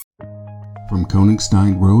From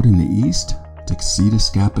Koenigstein Road in the east to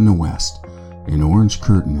Casitas Gap in the west, an orange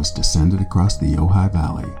curtain has descended across the Ojai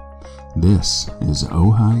Valley. This is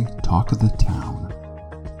Ojai Talk of the Town.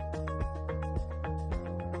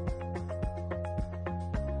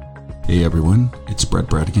 Hey everyone, it's Brett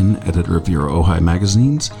Bredigan, editor of your Ojai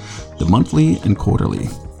magazines, the monthly and quarterly.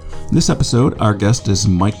 In this episode, our guest is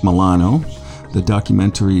Mike Milano, the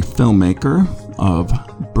documentary filmmaker of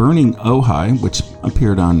Burning Ojai, which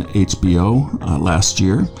appeared on HBO last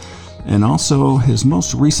year, and also his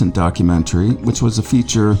most recent documentary, which was a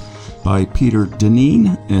feature by Peter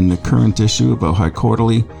Deneen in the current issue of Ojai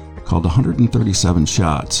Quarterly called 137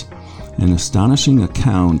 Shots, an astonishing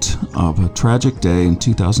account of a tragic day in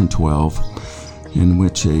 2012 in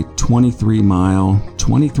which a 23-mile,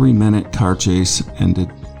 23-minute car chase ended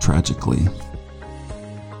tragically.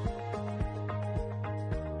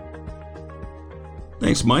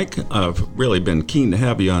 Thanks, Mike. I've really been keen to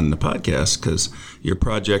have you on the podcast because your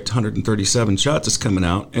project 137 Shots is coming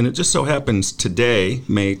out, and it just so happens today,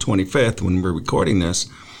 May 25th, when we're recording this,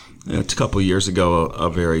 a couple years ago, a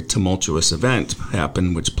very tumultuous event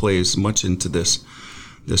happened, which plays much into this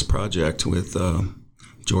project with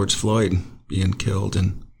George Floyd being killed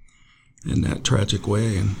in that tragic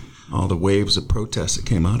way, and all the waves of protests that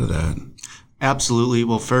came out of that. Absolutely.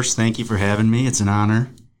 Well, first, thank you for having me. It's an honor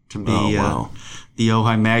to be the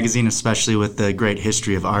Ojai magazine, especially with the great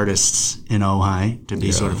history of artists in Ojai, to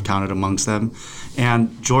be sort of counted amongst them.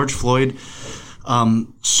 And George Floyd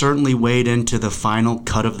certainly weighed into the final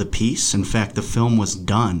cut of the piece. In fact, the film was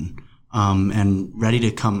done and ready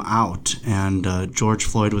to come out. And George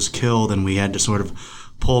Floyd was killed, and we had to sort of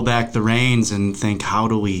pull back the reins and think, how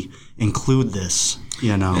do we include this?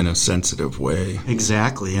 You know, in a sensitive way.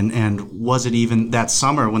 Exactly. And was it even that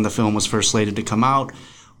summer when the film was first slated to come out,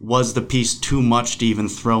 was the piece too much to even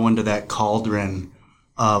throw into that cauldron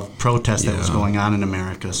of protest that was going on in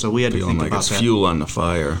America? So we had to think about that. Feeling like it's fuel on the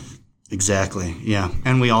fire. Exactly, yeah.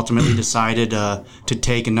 And we ultimately decided to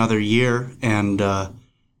take another year and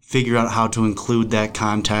figure out how to include that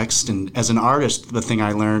context. And as an artist, the thing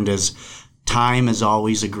I learned is time is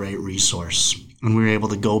always a great resource. And we were able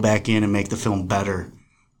to go back in and make the film better,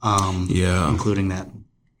 including that.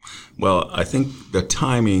 Well, I think the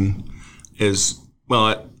timing is,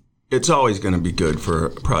 it's always going to be good for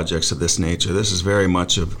projects of this nature. This is very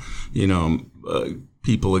much of,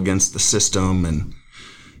 people against the system and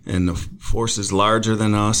the forces larger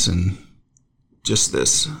than us, and just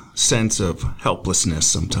this sense of helplessness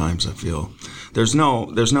sometimes, I feel. There's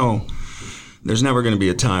never going to be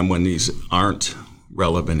a time when these aren't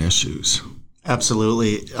relevant issues.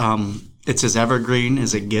 Absolutely. It's as evergreen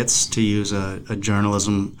as it gets, to use a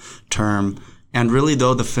journalism term. And really,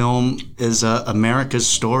 though, the film is America's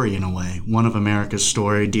story in a way, one of America's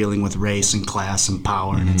story dealing with race and class and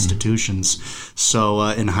power and institutions. So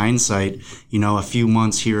in hindsight, a few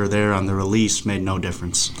months here or there on the release made no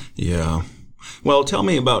difference. Yeah. Well, tell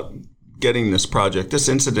me about getting this project. This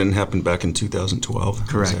incident happened back in 2012.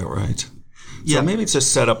 Correct. Is that right? Yeah. So maybe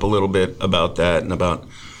just set up a little bit about that and about,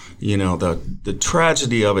 the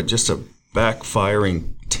tragedy of it, just a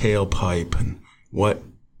backfiring tailpipe and what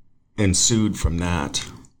ensued from that.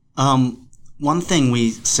 One thing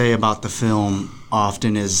we say about the film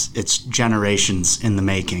often is it's generations in the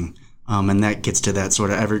making, and that gets to that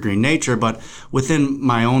sort of evergreen nature. But within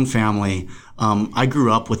my own family, I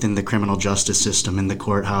grew up within the criminal justice system in the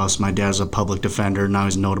courthouse. My dad's a public defender, now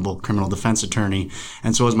he's a notable criminal defense attorney,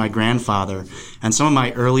 and so is my grandfather. And some of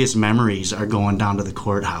my earliest memories are going down to the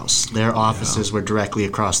courthouse. Their offices were directly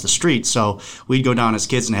across the street, so we'd go down as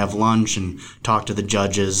kids and have lunch and talk to the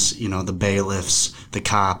judges, the bailiffs, the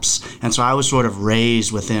cops. And so I was sort of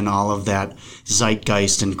raised within all of that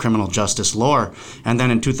zeitgeist and criminal justice lore. And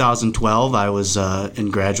then in 2012, I was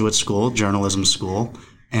in graduate school, journalism school,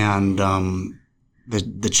 and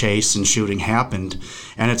the chase and shooting happened.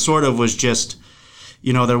 And it sort of was just,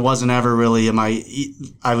 there wasn't ever really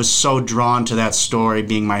I was so drawn to that story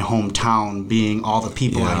being my hometown, being all the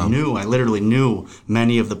people I knew. I literally knew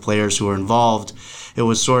many of the players who were involved. It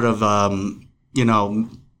was sort of, I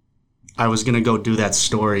was going to go do that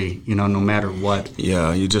story, no matter what.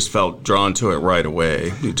 Yeah, you just felt drawn to it right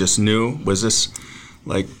away. You just knew. Was this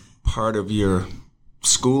like part of your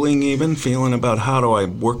schooling even, feeling about how do I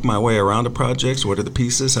work my way around a project? What are the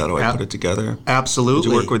pieces? How do I put it together? Absolutely. Did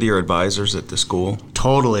you work with your advisors at the school?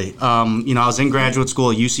 Totally. I was in graduate school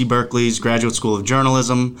at UC Berkeley's Graduate School of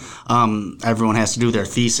Journalism. Everyone has to do their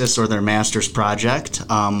thesis or their master's project.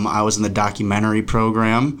 I was in the documentary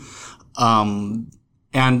program. So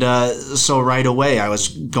right away I was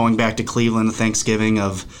going back to Cleveland Thanksgiving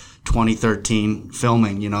of 2013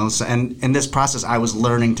 filming, So, and in this process, I was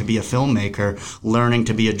learning to be a filmmaker, learning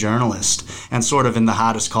to be a journalist, and sort of in the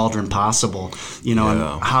hottest cauldron possible, And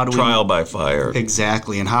how do we... Trial by fire.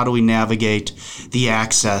 Exactly. And how do we navigate the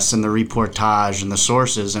access and the reportage and the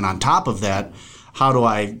sources? And on top of that, how do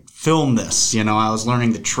I film this? I was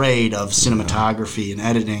learning the trade of cinematography and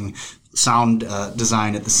editing, sound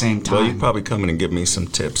design at the same time. Well, you probably come in and give me some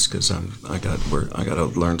tips because I got to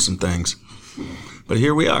learn some things. But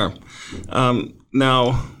here we are.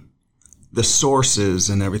 Now, the sources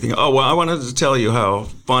and everything. Oh, well, I wanted to tell you how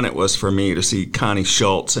fun it was for me to see Connie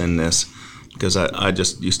Schultz in this because I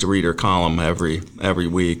just used to read her column every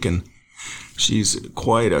week, and she's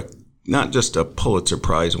quite not just a Pulitzer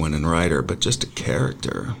Prize winning writer, but just a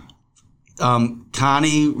character.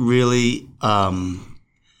 Connie really,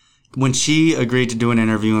 when she agreed to do an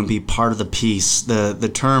interview and be part of the piece,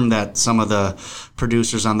 the term that some of the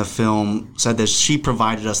producers on the film said that she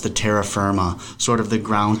provided us the terra firma, sort of the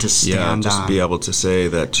ground to stand on. Yeah, just to be able to say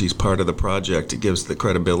that she's part of the project, it gives the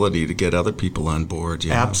credibility to get other people on board.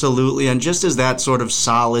 Absolutely, and just as that sort of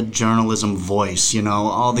solid journalism voice,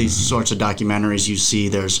 all these sorts of documentaries you see,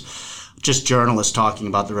 there's just journalists talking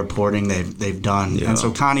about the reporting they've done. Yeah. And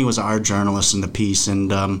so Connie was our journalist in the piece,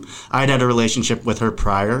 and I'd had a relationship with her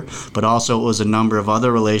prior, but also it was a number of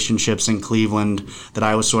other relationships in Cleveland that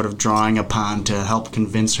I was sort of drawing upon to help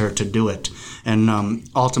convince her to do it. And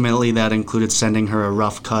ultimately that included sending her a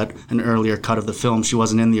rough cut, an earlier cut of the film. She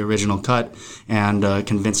wasn't in the original cut, and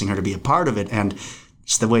convincing her to be a part of it. And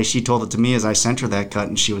the way she told it to me is I sent her that cut,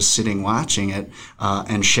 and she was sitting watching it,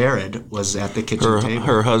 and Sherrod was at the kitchen table.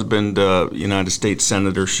 Her husband, United States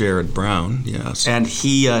Senator Sherrod Brown, yes. And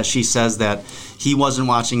she says that he wasn't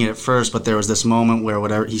watching it at first, but there was this moment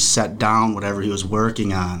where he set down whatever he was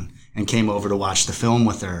working on and came over to watch the film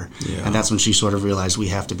with her. Yeah. And that's when she sort of realized we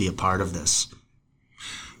have to be a part of this.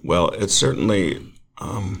 Well, it's certainly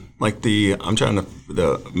like the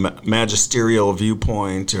magisterial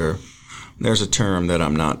viewpoint, or there's a term that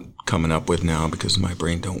I'm not coming up with now because my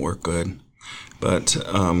brain don't work good. But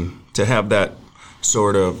to have that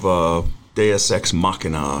sort of deus ex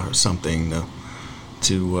machina or something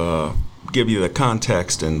to give you the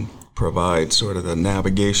context and provide sort of the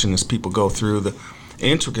navigation as people go through the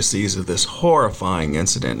intricacies of this horrifying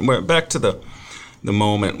incident. We're back to the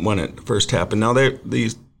moment when it first happened. Now,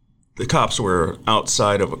 the cops were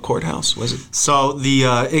outside of a courthouse, was it? So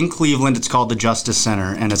in Cleveland, it's called the Justice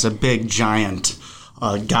Center, and it's a big, giant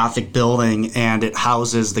Gothic building, and it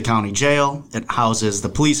houses the county jail, it houses the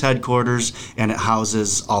police headquarters, and it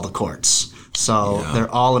houses all the courts. So they're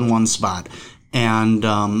all in one spot. And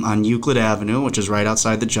on Euclid Avenue, which is right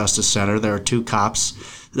outside the Justice Center, there are two cops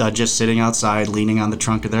just sitting outside, leaning on the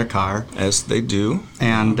trunk of their car. As they do.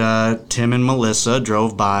 And Tim and Melissa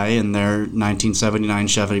drove by in their 1979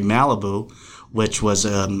 Chevy Malibu, which was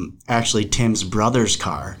actually Tim's brother's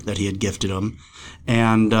car that he had gifted him.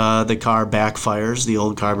 And the car backfires. The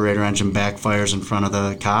old carburetor engine backfires in front of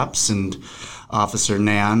the cops, and Officer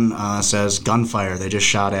Nan says, "Gunfire, they just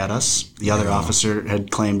shot at us." The other officer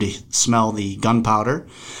had claimed to smell the gunpowder,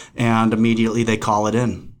 and immediately they call it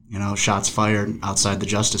in. Shots fired outside the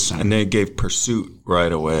Justice Center. And they gave pursuit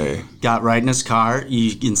right away. Got right in his car.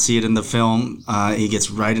 You can see it in the film. He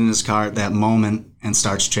gets right in his car at that moment and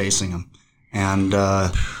starts chasing him. And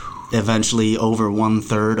eventually over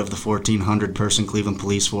 1/3 of the 1,400-person Cleveland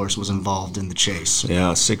police force was involved in the chase.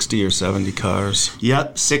 Yeah, 60 or 70 cars.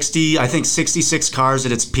 Yep, 66 cars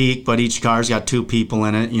at its peak, but each car's got two people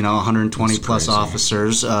in it, 120 plus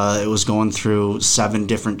officers. It was going through 7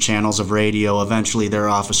 different channels of radio. Eventually there are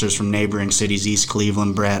officers from neighboring cities, East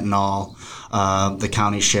Cleveland, Brattonall, the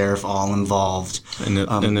county sheriff, all involved. And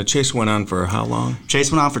the chase went on for how long?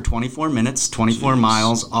 Chase went on for 24 minutes, 24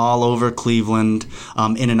 miles, all over Cleveland,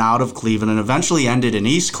 in and out of Cleveland, and eventually ended in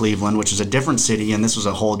East Cleveland, which is a different city, and this was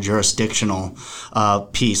a whole jurisdictional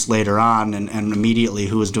piece later on, and immediately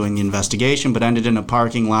who was doing the investigation, but ended in a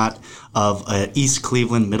parking lot of East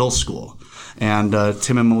Cleveland Middle School. And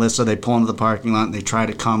Tim and Melissa, they pull into the parking lot, and they try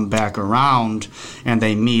to come back around, and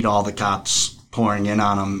they meet all the cops pouring in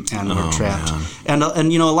on them, and were trapped. Man. And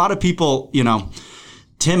a lot of people,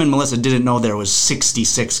 Tim and Melissa didn't know there was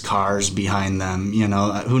 66 cars behind them.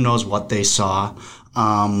 Who knows what they saw.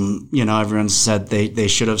 Everyone said they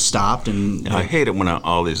should have stopped. And I hate it when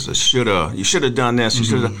all these you should have done this. You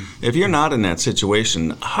should have. If you're not in that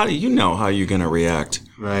situation, how do you know how you're going to react?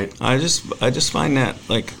 Right. I just find that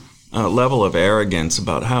like a level of arrogance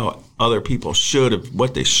about how other people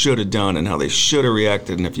what they should have done and how they should have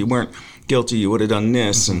reacted. And if you weren't guilty, you would have done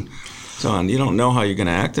this and so on. You don't know how you're going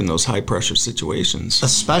to act in those high pressure situations,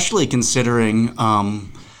 especially considering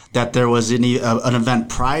that there was an event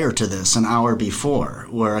prior to this, an hour before,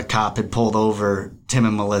 where a cop had pulled over Tim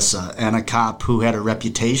and Melissa, and a cop who had a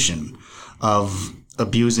reputation of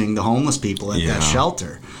abusing the homeless people at that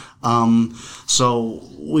shelter. So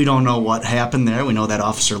we don't know what happened there. We know that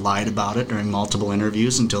officer lied about it during multiple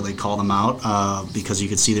interviews until they called him out because you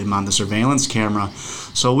could see them on the surveillance camera.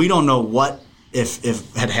 So we don't know what if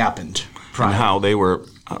had happened prior. And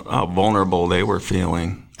how vulnerable they were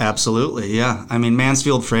feeling. Absolutely, yeah. I mean,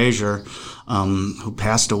 Mansfield Frazier, who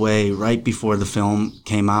passed away right before the film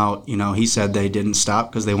came out, he said they didn't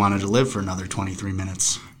stop because they wanted to live for another 23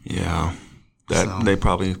 minutes. Yeah. They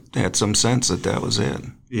probably had some sense that was it.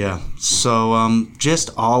 Yeah. So just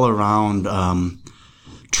all around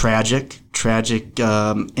tragic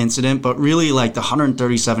incident, but really like the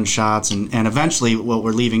 137 shots and eventually what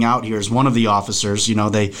we're leaving out here is one of the officers,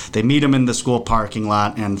 they meet him in the school parking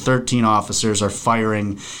lot and 13 officers are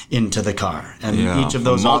firing into the car. And each of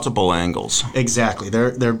those multiple angles. Exactly.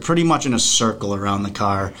 They're pretty much in a circle around the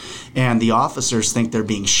car, and the officers think they're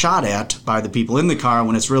being shot at by the people in the car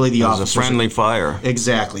when it's really the officers. It's a friendly fire.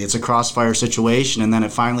 Exactly. It's a crossfire situation, and then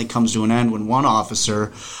it finally comes to an end when one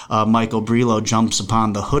officer, Michael Brillo, jumps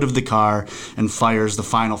upon the hood of the car and fires the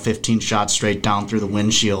final 15 shots straight down through the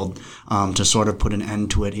windshield to sort of put an end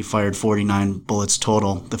to it. He fired 49 bullets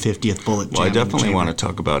total, the 50th bullet. Well, I definitely want to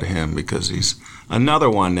talk about him because he's another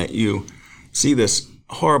one that you see this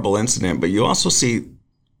horrible incident, but you also see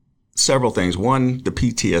several things. One, the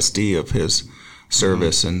PTSD of his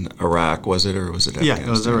service in Iraq, was it Afghanistan? Yeah, it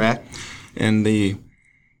was Iraq. And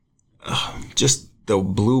just the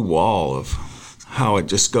blue wall of how it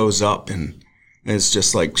just goes up and it's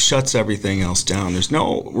just like shuts everything else down. There's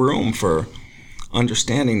no room for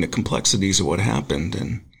understanding the complexities of what happened,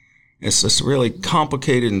 and it's just really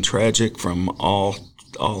complicated and tragic from all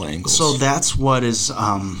angles. So that's what is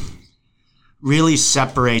really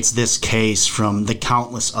separates this case from the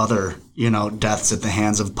countless other deaths at the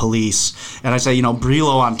hands of police. And I say,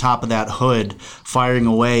 Brillo on top of that hood firing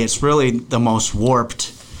away, it's really the most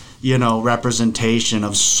warped representation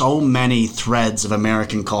of so many threads of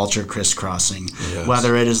American culture crisscrossing. Yes.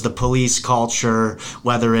 Whether it is the police culture,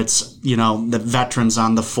 whether it's, the veterans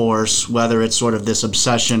on the force, whether it's sort of this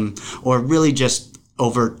obsession or really just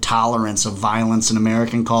over tolerance of violence in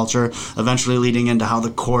American culture, eventually leading into how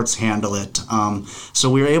the courts handle it.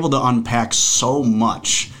 So we were able to unpack so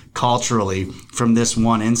much culturally from this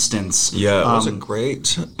one instance. Yeah, it was a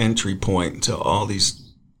great entry point to all these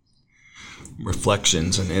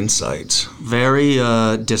reflections and insights. Very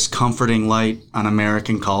discomforting light on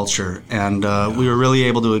American culture. And we were really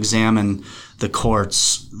able to examine the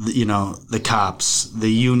courts, the cops,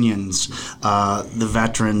 the unions, the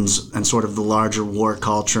veterans, and sort of the larger war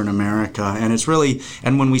culture in America. And it's really,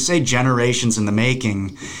 and when we say generations in the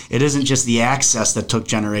making, it isn't just the access that took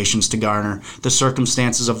generations to garner. The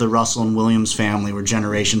circumstances of the Russell and Williams family were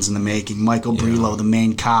generations in the making. Michael Brillo, the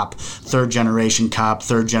main cop, third generation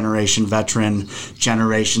veteran,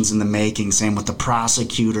 generations in the making. Same with the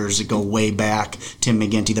prosecutors that go way back. Tim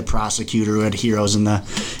McGinty, the prosecutor who had heroes in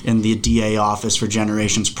the DA office for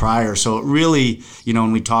generations prior. So it really,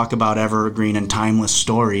 when we talk about evergreen and timeless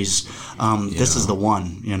stories, this is the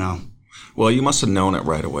one, Well, you must have known it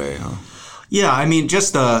right away, huh? Yeah, I mean,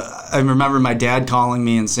 I remember my dad calling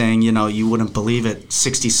me and saying, you wouldn't believe it,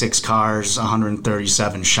 66 cars,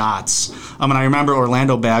 137 shots. And I remember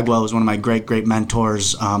Orlando Bagwell was one of my great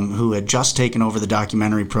mentors who had just taken over the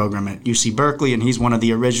documentary program at UC Berkeley, and he's one of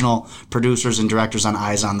the original producers and directors on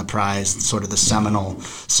Eyes on the Prize, sort of the seminal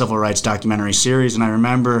civil rights documentary series. And I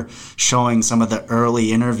remember showing some of the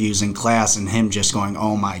early interviews in class and him just going,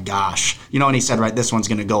 oh my gosh. And he said, right, this one's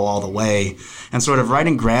going to go all the way. And sort of right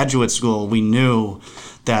in graduate school, we knew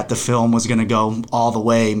that the film was going to go all the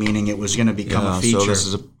way, meaning it was going to become a feature. So this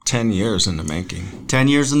is 10 years in the making. 10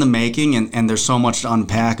 years in the making, and there's so much to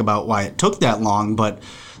unpack about why it took that long. But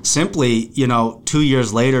simply, 2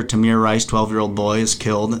 years later, Tamir Rice, 12-year-old boy, is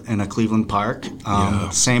killed in a Cleveland park.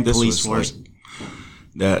 Same police force.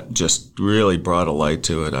 That just really brought a light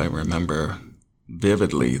to it. I remember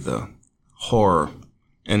vividly the horror.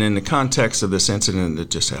 And in the context of this incident,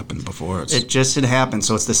 it just happened before. It just had happened.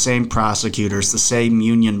 So it's the same prosecutors, the same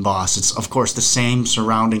union boss. It's, of course, the same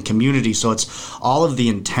surrounding community. So it's all of the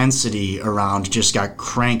intensity around just got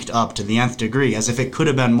cranked up to the nth degree, as if it could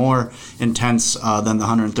have been more intense than the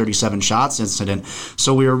 137 shots incident.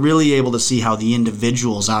 So we were really able to see how the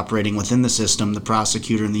individuals operating within the system, the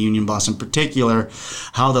prosecutor and the union boss in particular,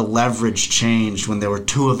 how the leverage changed when there were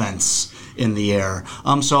two events in the air.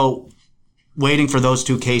 So waiting for those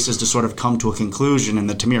two cases to sort of come to a conclusion, and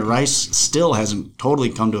the Tamir Rice still hasn't totally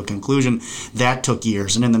come to a conclusion. That took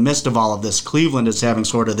years. And in the midst of all of this, Cleveland is having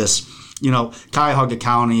sort of this, Cuyahoga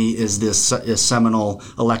County is this seminal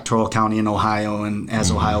electoral county in Ohio, and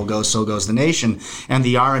as Ohio goes, so goes the nation. And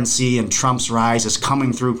the RNC and Trump's rise is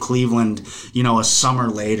coming through Cleveland, a summer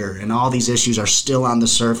later, and all these issues are still on the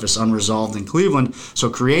surface, unresolved in Cleveland. So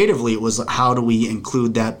creatively, it was how do we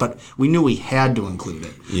include that? But we knew we had to include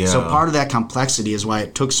it. Yeah. So part of that complexity is why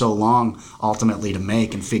it took so long ultimately to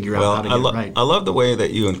make and figure out how to get it right. I love the way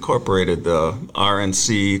that you incorporated the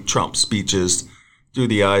RNC Trump speeches through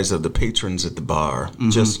the eyes of the patrons at the bar.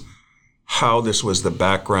 Mm-hmm. Just how this was the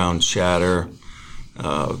background chatter,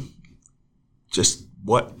 just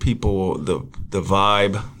what people, the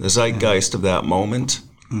vibe, the zeitgeist of that moment,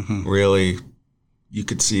 really, you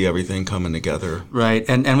could see everything coming together. Right,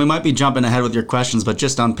 and we might be jumping ahead with your questions, but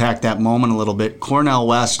just unpack that moment a little bit. Cornel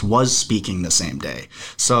West was speaking the same day.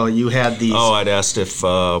 So you had these... Oh, I'd asked if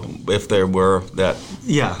there were that...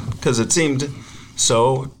 Yeah. Because it seemed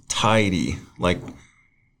so tidy, like...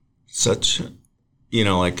 Such,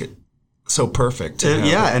 so perfect.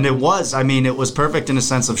 And it was. I mean, it was perfect in a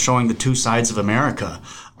sense of showing the two sides of America.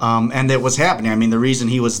 And it was happening. I mean, the reason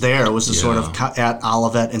he was there was to sort of at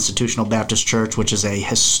Olivet Institutional Baptist Church, which is a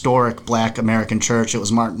historic Black American church. It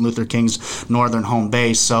was Martin Luther King's northern home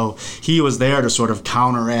base. So he was there to sort of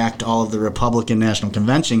counteract all of the Republican National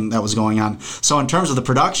Convention that was going on. So in terms of the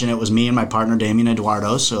production, it was me and my partner, Damian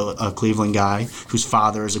Eduardo, so a Cleveland guy whose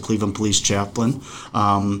father is a Cleveland police chaplain.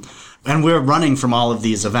 And we're running from all of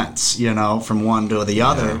these events, from one to the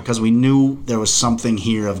other, because we knew there was something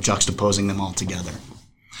here of juxtaposing them all together.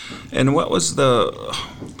 And what was the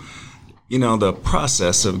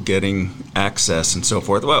process of getting access and so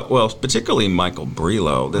forth? Well, particularly Michael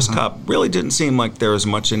Brillo. This cop really didn't seem like there was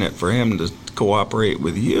much in it for him to cooperate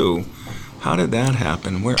with you. How did that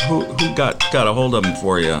happen? Who got a hold of him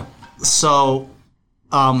for you? So,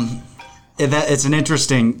 it's an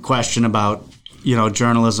interesting question about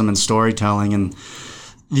journalism and storytelling, and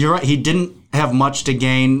you're right, he didn't have much to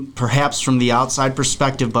gain perhaps from the outside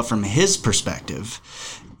perspective, but from his perspective,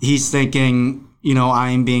 he's thinking, I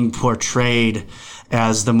am being portrayed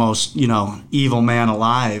as the most, evil man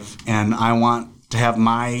alive, and I want to have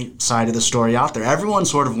my side of the story out there. Everyone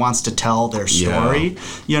sort of wants to tell their story.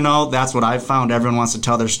 That's what I've found. Everyone wants to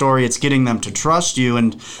tell their story. It's getting them to trust you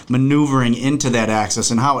and maneuvering into that access.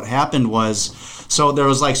 And how it happened was, so there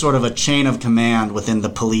was like sort of a chain of command within the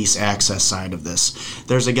police access side of this.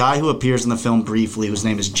 There's a guy who appears in the film briefly whose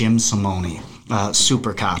name is Jim Simone,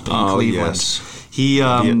 super cop in Cleveland. Yes. He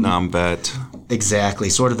Vietnam vet. Exactly,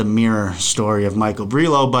 sort of the mirror story of Michael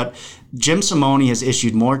Brillo, but Jim Simone has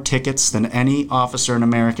issued more tickets than any officer in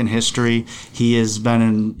American history. He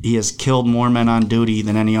has killed more men on duty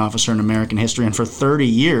than any officer in American history, and for 30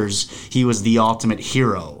 years he was the ultimate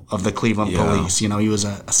hero of the Cleveland police. He was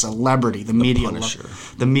a celebrity. The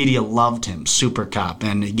media loved him, super cop,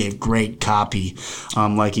 and he gave great copy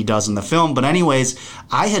like he does in the film. But anyways,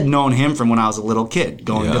 I had known him from when I was a little kid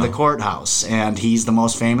going to the courthouse, and he's the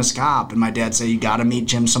most famous cop, and my dad said, you got to meet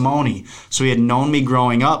Jim Simone. So he had known me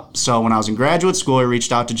growing up. So when I was in graduate school, I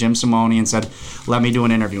reached out to Jim Simone and said, let me do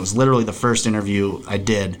an interview. It was literally the first interview I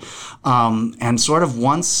did. And sort of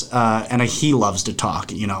once, and he loves to talk,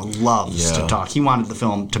 to talk. He wanted the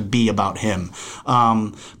film to be about him.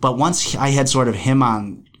 But once I had sort of him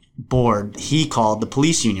on board, he called the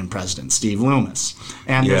police union president, Steve Loomis.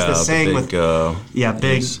 And there's this saying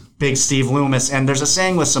big Steve Loomis. And there's a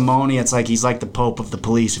saying with Simone, it's like he's like the Pope of the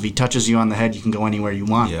police. If he touches you on the head, you can go anywhere you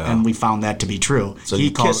want. Yeah. And we found that to be true. So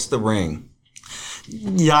he kissed the ring.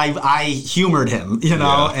 Yeah, I humored him,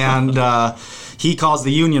 and he calls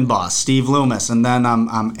the union boss, Steve Loomis. And then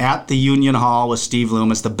I'm at the Union Hall with Steve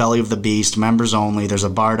Loomis, the belly of the beast, members only. There's a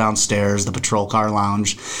bar downstairs, the patrol car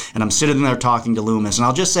lounge. And I'm sitting there talking to Loomis. And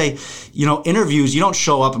I'll just say, interviews, you don't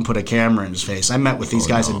show up and put a camera in his face. I met with these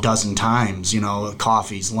guys a dozen times,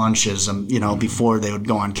 coffees, lunches, before they would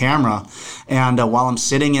go on camera. And while I'm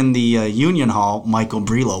sitting in the Union Hall, Michael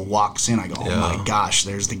Brillo walks in. I go, oh my gosh,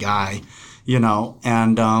 there's the guy.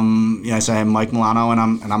 I say I'm Mike Milano, and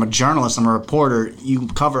I'm a journalist. I'm a reporter. You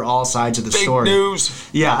cover all sides of the story. Big news.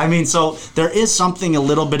 Yeah, I mean, so there is something a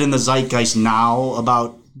little bit in the zeitgeist now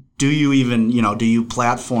about do you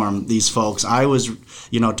platform these folks? I was,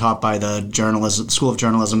 taught by the School of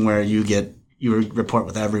Journalism where you get, you report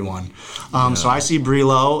with everyone. So I see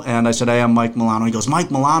Brelo, and I said, hey, I'm Mike Milano. He goes,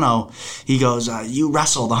 Mike Milano. He goes, you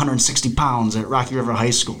wrestled 160 pounds at Rocky River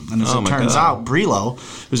High School. And as it turns out, Brelo,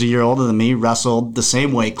 who's a year older than me, wrestled the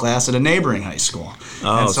same weight class at a neighboring high school.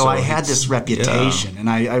 And so I had this reputation, and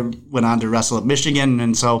I went on to wrestle at Michigan.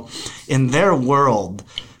 And so in their world,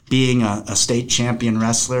 being a state champion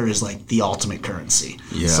wrestler is like the ultimate currency.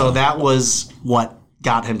 Yeah. So that was what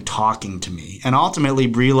got him talking to me. And ultimately,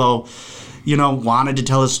 Brelo, wanted to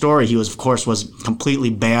tell his story. He was completely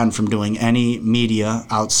banned from doing any media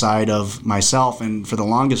outside of myself. And for the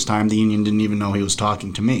longest time, the union didn't even know he was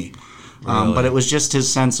talking to me. Really? But it was just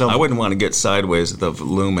his sense of... I wouldn't want to get sideways with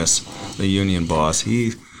Loomis, the union boss.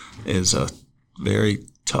 He is a very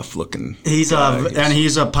tough-looking guy. And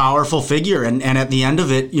he's a powerful figure. And at the end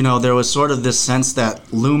of it, there was sort of this sense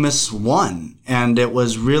that Loomis won. And it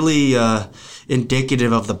was really...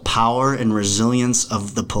 indicative of the power and resilience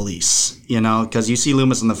of the police, because you see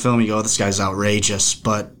Loomis in the film, you go, this guy's outrageous,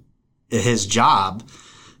 but his job,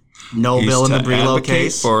 no bill in the Brelo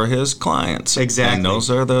case. For his clients. Exactly. And those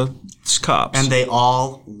are the cops. And they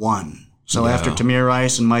all won. So after Tamir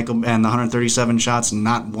Rice and Michael and the 137 shots,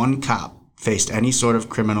 not one cop faced any sort of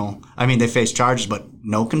criminal. I mean, they faced charges, but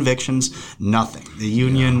no convictions, nothing. The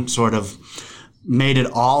union sort of made it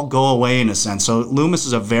all go away in a sense. So Loomis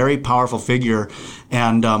is a very powerful figure,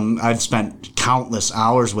 and I've spent countless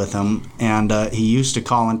hours with him, and he used to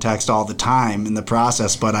call and text all the time in the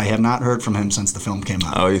process, but I have not heard from him since the film came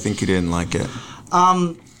out. Oh, you think he didn't like it?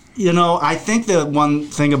 I think the one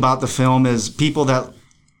thing about the film is people that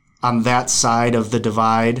on that side of the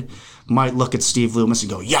divide might look at Steve Loomis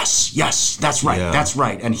and go, yes, that's right, that's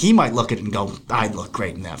right. And he might look at it and go, I'd look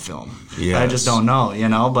great in that film. Yes. I just don't know,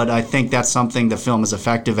 But I think that's something the film is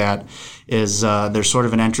effective at, is there's sort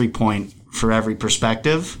of an entry point for every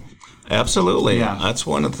perspective. Absolutely. Yeah. That's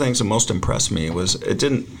one of the things that most impressed me was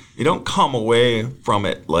you don't come away from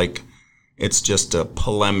it like it's just a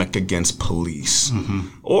polemic against police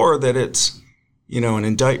or that it's, an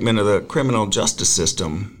indictment of the criminal justice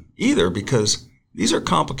system either, because these are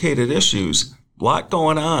complicated issues. A lot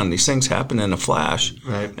going on. These things happen in a flash.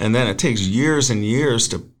 Right. And then it takes years and years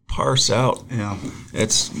to parse out. Yeah.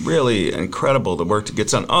 It's really incredible the work that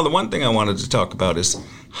gets done. Oh, the one thing I wanted to talk about is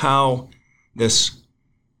how this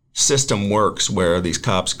system works, where these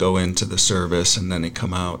cops go into the service and then they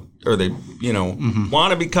come out, or they,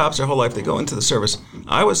 want to be cops their whole life. They go into the service.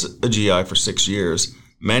 I was a GI for 6 years.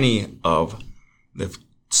 Many of the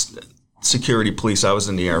security police, I was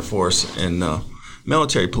in the Air Force and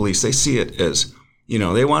military police, they see it as,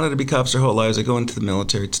 they wanted to be cops their whole lives. They go into the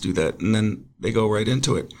military to do that, and then they go right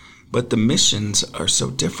into it. But the missions are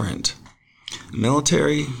so different.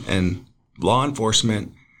 Military and law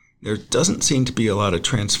enforcement, there doesn't seem to be a lot of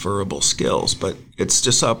transferable skills, but it's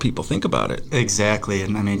just how people think about it. Exactly.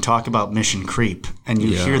 And talk about mission creep. And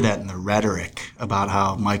you hear that in the rhetoric about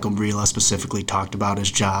how Michael Brelo specifically talked about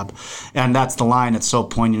his job. And that's the line that's so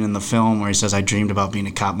poignant in the film where he says, I dreamed about being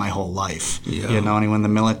a cop my whole life. Yeah. And he went in the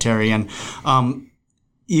military. And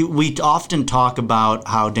we often talk about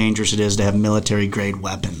how dangerous it is to have military-grade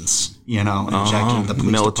weapons, injected into the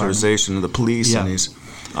police militarization department. of the police and these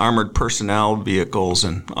armored personnel vehicles,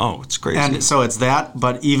 and it's crazy. And so it's that,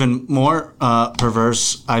 but even more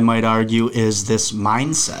perverse, I might argue, is this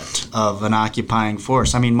mindset of an occupying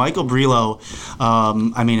force. Michael Brelo,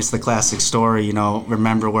 it's the classic story,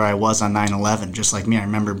 remember where I was on 9/11, just like me. I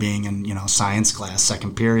remember being in, science class,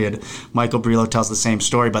 second period. Michael Brelo tells the same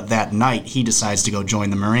story, but that night he decides to go join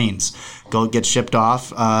the Marines. Get shipped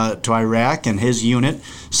off to Iraq, and his unit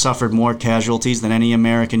suffered more casualties than any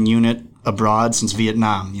American unit abroad since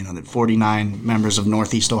Vietnam. The 49 members of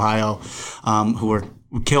Northeast Ohio who were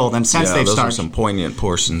killed, and since they've started, are some poignant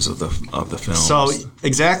portions of the film. So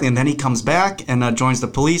exactly, and then he comes back and joins the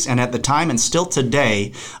police, and at the time and still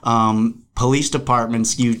today, police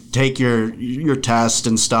departments, you take your test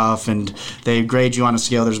and stuff, and they grade you on a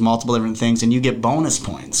scale. There's multiple different things, and you get bonus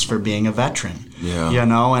points for being a veteran. Yeah.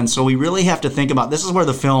 And so we really have to think about, this is where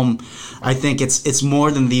the film, I think it's more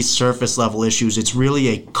than these surface level issues. It's really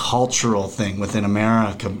a cultural thing within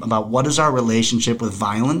America about what is our relationship with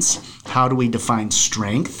violence? How do we define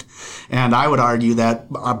strength? And I would argue that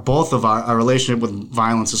both of our relationship with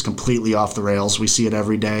violence is completely off the rails. We see it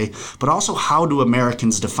every day. But also, how do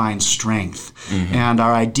Americans define strength? Mm-hmm. And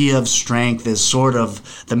our idea of strength is sort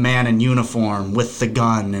of the man in uniform with the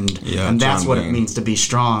gun. And that's what it means to be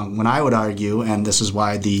strong. When I would argue, and this is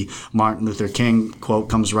why the Martin Luther King quote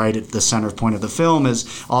comes right at the center point of the film,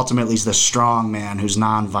 is ultimately he's the strong man who's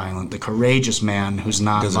nonviolent, the courageous man who's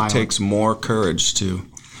nonviolent. Because it takes more courage to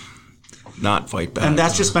not fight back. And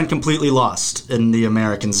that's just been completely lost in the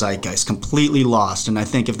American zeitgeist, completely lost. And I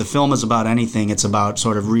think if the film is about anything, it's about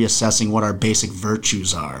sort of reassessing what our basic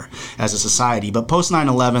virtues are as a society. But post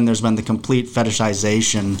 9/11, there's been the complete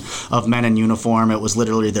fetishization of men in uniform. It was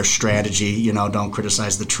literally their strategy, don't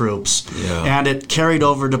criticize the troops. Yeah. And it carried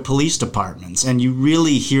over to police departments. And you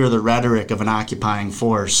really hear the rhetoric of an occupying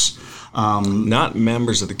force. Not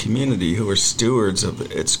members of the community who are stewards of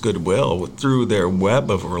its goodwill through their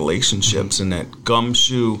web of relationships and that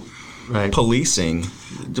gumshoe policing.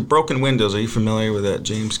 The broken windows, are you familiar with that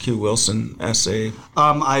James Q. Wilson essay?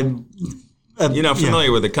 I'm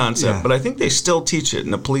familiar with the concept, but I think they still teach it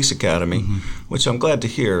in the police academy, which I'm glad to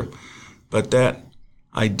hear. But that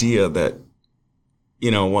idea that,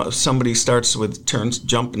 somebody starts with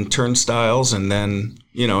jumping turnstiles and then,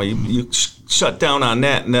 you shut down on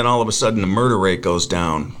that, and then all of a sudden the murder rate goes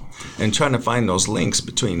down. And trying to find those links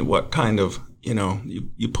between what kind of,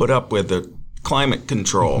 you put up with the climate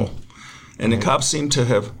control. And the cops seem to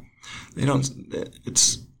have,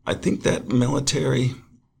 I think that military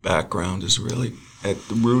background is really at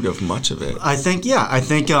the root of much of it. I think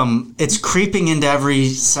it's creeping into every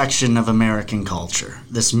section of American culture,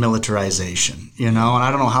 this militarization, and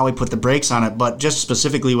I don't know how we put the brakes on it, but just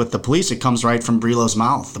specifically with the police, it comes right from Brelo's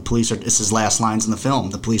mouth. The police it's his last lines in the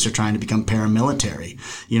film. The police are trying to become paramilitary.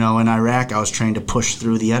 In Iraq, I was trained to push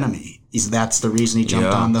through the enemy. That's the reason he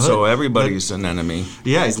jumped on the hood. So everybody's an enemy.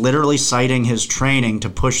 Yeah, he's literally citing his training to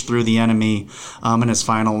push through the enemy in his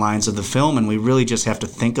final lines of the film, and we really just have to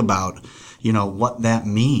think about what that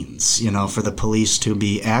means, for the police to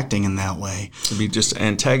be acting in that way. To be just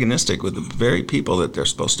antagonistic with the very people that they're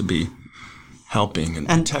supposed to be helping and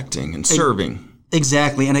protecting and serving.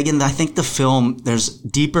 Exactly. And again, I think the film, there's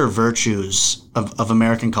deeper virtues of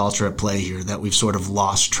American culture at play here that we've sort of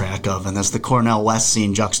lost track of. And that's the Cornel West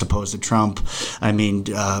scene juxtaposed to Trump. I mean,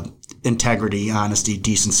 integrity, honesty,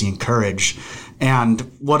 decency, and courage. And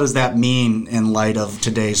what does that mean in light of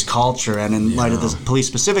today's culture and in light of the police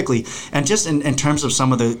specifically? And just in terms of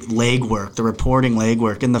some of the legwork, the reporting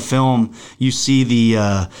legwork, in the film, you see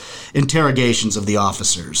the interrogations of the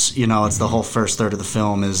officers. It's the whole first third of the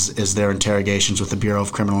film is their interrogations with the Bureau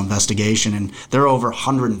of Criminal Investigation. And there are over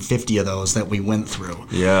 150 of those that we went through.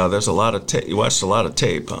 Yeah, there's a lot of tape. You watched a lot of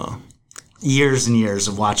tape, huh? Years and years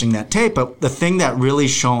of watching that tape. But the thing that really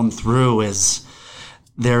shone through is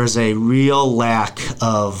there is a real lack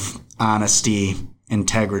of honesty,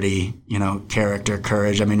 integrity, character,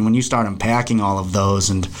 courage. I mean, when you start unpacking all of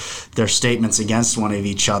those and their statements against one of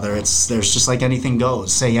each other, there's just like anything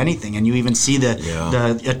goes. Say anything. And you even see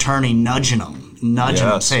the attorney nudging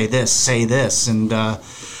them, say this. And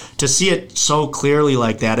to see it so clearly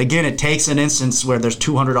like that, again, it takes an instance where there's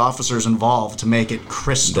 200 officers involved to make it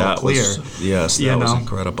crystal clear. That was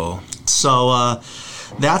incredible. So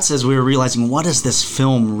that's as we were realizing, what is this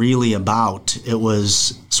film really about? It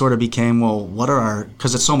was sort of became,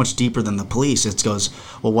 because it's so much deeper than the police. It goes,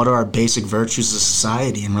 what are our basic virtues of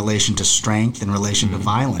society in relation to strength, in relation to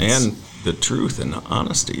violence? And the truth and the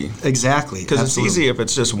honesty. Exactly. Because it's easy if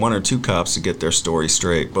it's just one or two cops to get their story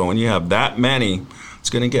straight. But when you have that many, it's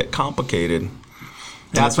going to get complicated.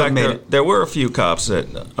 That's what made it. There were a few cops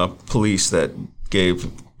police that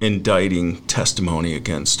gave indicting testimony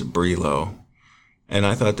against Brelo. And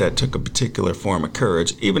I thought that took a particular form of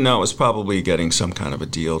courage, even though it was probably getting some kind of a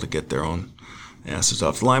deal to get their own asses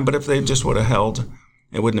off the line. But if they just would have held,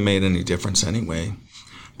 it wouldn't have made any difference anyway.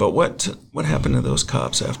 But what happened to those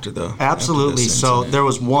cops after the Absolutely. After so there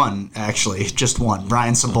was one, actually, just one,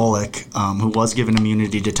 Brian Sobolik, who was given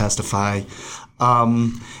immunity to testify.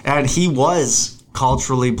 And he was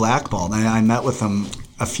culturally blackballed. I met with him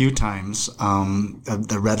a few times at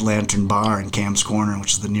the Red Lantern Bar in Camps Corner,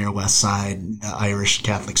 which is the near west side Irish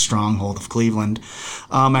Catholic stronghold of Cleveland.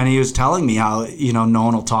 And he was telling me how, no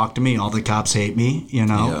one will talk to me. All the cops hate me,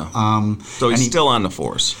 Yeah. So he's still on the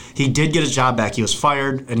force. He did get his job back. He was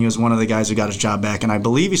fired, and he was one of the guys who got his job back. And I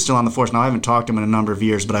believe he's still on the force. Now, I haven't talked to him in a number of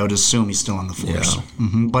years, but I would assume he's still on the force. Yeah.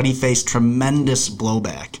 Mm-hmm. But he faced tremendous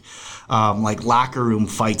blowback. Like locker room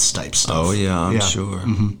fights type stuff. Oh, yeah, I'm sure.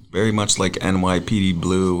 Mm-hmm. Very much like NYPD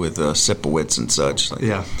Blue with Sipowicz and such.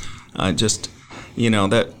 I just,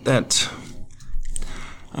 that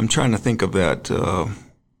I'm trying to think of that.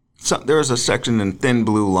 There was a section in Thin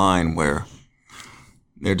Blue Line where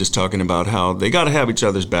they're just talking about how they got to have each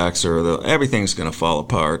other's backs or everything's going to fall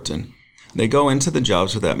apart. And they go into the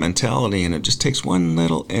jobs with that mentality, and it just takes one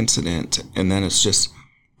little incident, and then it's just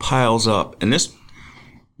piles up. And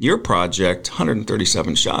your project,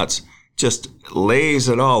 137 shots, just lays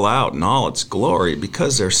it all out in all its glory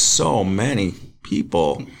because there's so many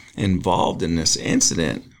people involved in this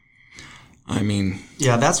incident. I mean...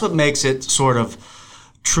 Yeah, that's what makes it sort of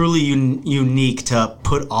truly unique to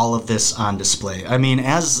put all of this on display. I mean,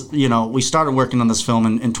 as, you know, we started working on this film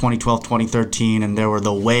in 2012, 2013, and there were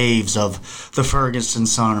the waves of the Ferguson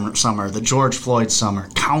summer, the George Floyd summer,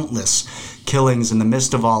 countless killings in the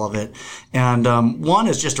midst of all of it. And one,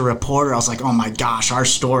 as just a reporter, I was like, oh my gosh, our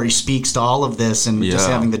story speaks to all of this, and just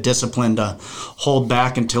having the discipline to hold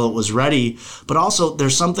back until it was ready. But also,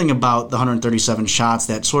 there's something about the 137 shots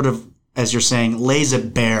that sort of, as you're saying, lays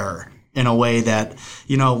it bare in a way that,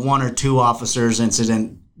 you know, one or two officers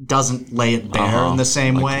incident doesn't lay it bare in the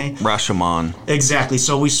same way. Rashomon. Exactly.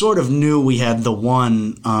 So we sort of knew we had the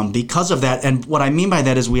one because of that. And what I mean by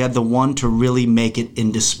that is we had the one to really make it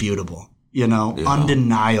indisputable. You know,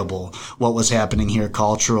 undeniable what was happening here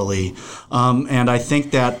culturally. And I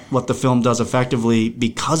think that what the film does effectively,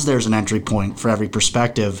 because there's an entry point for every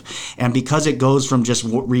perspective, and because it goes from just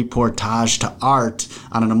reportage to art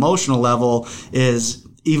on an emotional level, is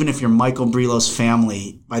even if you're Michael Brelo's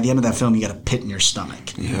family, by the end of that film, you got a pit in your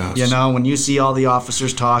stomach. Yes. You know, when you see all the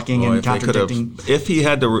officers talking and contradicting. If he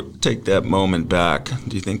had to take that moment back,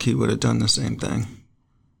 do you think he would have done the same thing?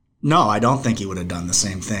 No, I don't think he would have done the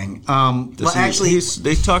same thing.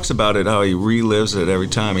 He talks about it, how he relives it every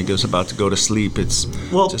time he goes about to go to sleep. It's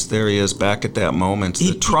just there he is back at that moment.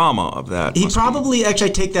 The trauma of that. Actually, I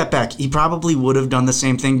take that back. He probably would have done the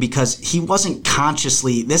same thing because he wasn't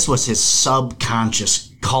consciously, this was his subconscious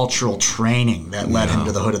cultural training that led him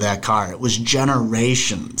to the hood of that car. It was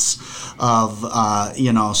generations of,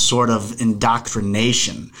 sort of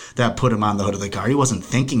indoctrination that put him on the hood of the car. He wasn't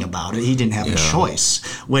thinking about it. He didn't have a choice.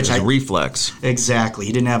 Which reflex. Exactly.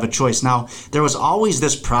 He didn't have a choice. Now, there was always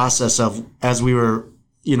this process of, as we were,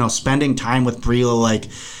 spending time with Brelo, like,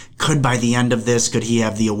 by the end of this, could he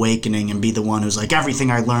have the awakening and be the one who's like,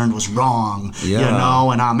 everything I learned was wrong,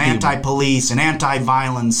 and I'm anti-police and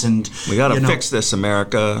anti-violence, and we got to fix this,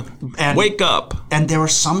 America. And wake up. And there were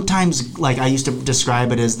sometimes, like, I used to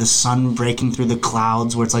describe it as the sun breaking through the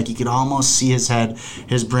clouds, where it's like you could almost see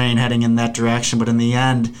his brain heading in that direction, but in the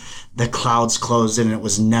end, the clouds closed in, and it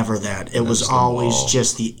was never that. It was always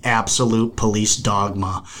just the absolute police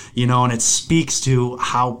dogma, and it speaks to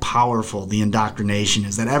how powerful the indoctrination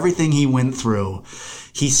is, that everything he went through,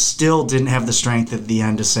 he still didn't have the strength at the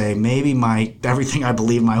end to say, maybe everything I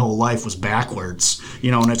believed my whole life was backwards,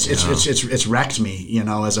 and it's wrecked me,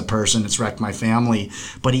 as a person, it's wrecked my family,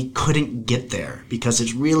 but he couldn't get there because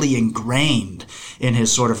it's really ingrained in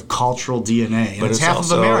his sort of cultural DNA. But it's half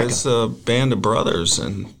of America. It's a band of brothers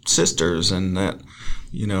and sisters, and that,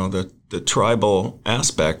 the tribal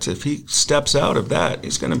aspect. If he steps out of that,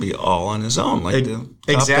 he's going to be all on his own. Like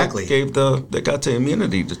exactly. That got the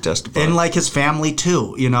immunity to testify. And like his family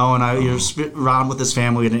too, and I was around with his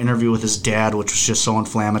family. We had an interview with his dad, which was just so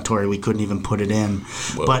inflammatory we couldn't even put it in.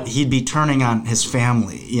 Whoa. But he'd be turning on his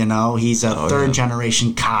family. He's a third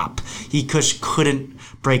generation cop. He couldn't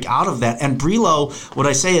break out of that. And Brelo, what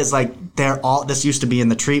I say is, like, they're all. This used to be in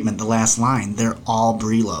the treatment. The last line, they're all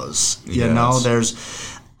Brelos.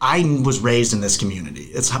 I was raised in this community.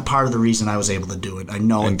 It's part of the reason I was able to do it. I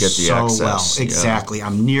know it so access. Well. Exactly. Yeah.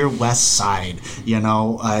 I'm near West Side.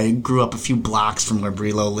 I grew up a few blocks from where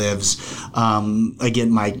Brelo lives. Again,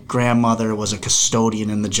 my grandmother was a custodian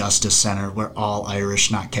in the Justice Center. We're all Irish,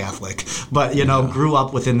 not Catholic. But, grew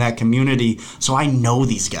up within that community. So I know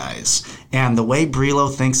these guys. And the way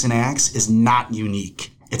Brelo thinks and acts is not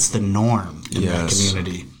unique. It's the norm in that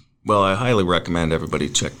community. Well, I highly recommend everybody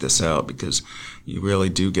check this out because you really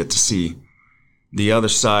do get to see the other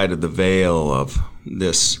side of the veil of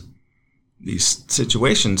these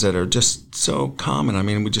situations that are just so common. I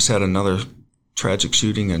mean, we just had another tragic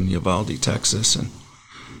shooting in Uvalde, Texas, and,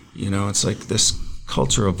 it's like this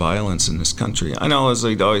culture of violence in this country. I know, as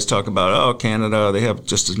they always talk about, Canada, they have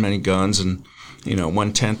just as many guns and,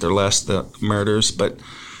 1/10 or less the murders, but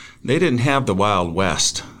they didn't have the Wild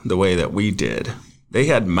West the way that we did. They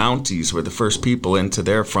had Mounties were the first people into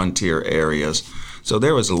their frontier areas. So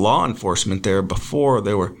there was law enforcement there before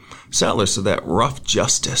there were settlers. So that rough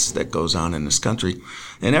justice that goes on in this country.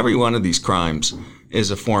 And every one of these crimes is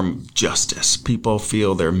a form of justice. People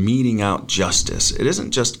feel they're meting out justice. It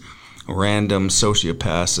isn't just random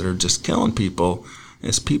sociopaths that are just killing people.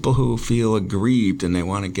 It's people who feel aggrieved and they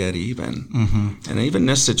want to get even. Mm-hmm. And even in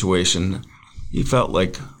this situation, he felt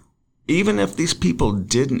like even if these people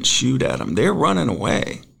didn't shoot at him, they're running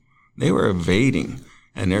away. They were evading,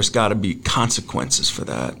 and there's got to be consequences for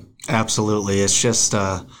that. Absolutely. It's just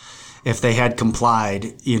if they had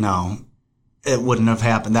complied, it wouldn't have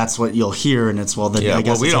happened. That's what you'll hear, and it's, I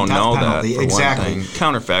guess we don't know penalty. That, for exactly. one thing.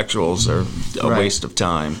 Counterfactuals are a waste of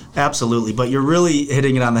time. Absolutely. But you're really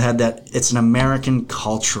hitting it on the head that it's an American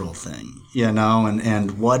cultural thing.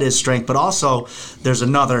 and what is strength. But also there's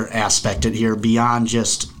another aspect in here beyond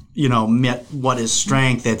just, what is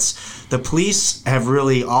strength. It's the police have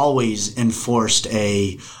really always enforced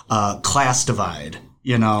a class divide,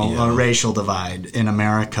 a racial divide in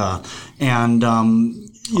America. And,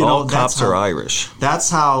 all cops are Irish. That's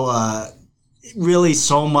how really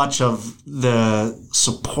so much of the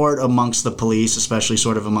support amongst the police, especially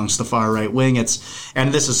sort of amongst the far right wing,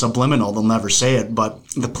 and this is subliminal, they'll never say it, but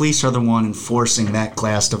the police are the one enforcing that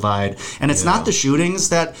class divide. And it's not the shootings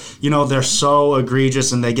that, they're so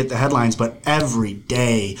egregious and they get the headlines, but every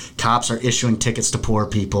day cops are issuing tickets to poor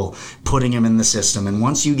people, putting them in the system. And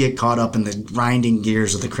once you get caught up in the grinding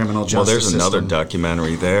gears of the criminal justice system. Well, there's another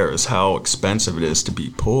documentary there, is how expensive it is to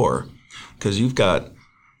be poor. Because you've got,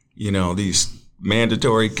 these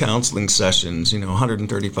mandatory counseling sessions,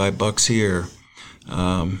 $135 here.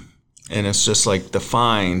 And it's just like the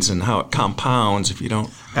fines and how it compounds if you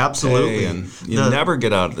don't pay, and you never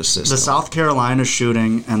get out of the system. The South Carolina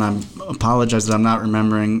shooting, and I apologize that I'm not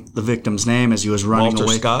remembering the victim's name as he was running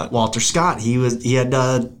away. Walter Scott. He had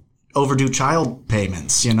overdue child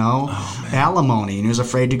payments, alimony, and he was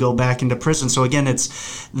afraid to go back into prison. So again,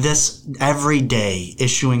 it's this every day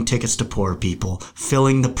issuing tickets to poor people,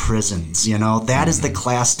 filling the prisons, that is the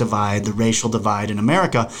class divide, the racial divide in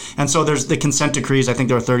America. And so there's the consent decrees. I think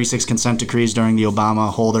there were 36 consent decrees during the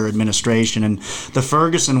Obama-Holder administration. And the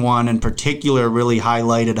Ferguson one in particular really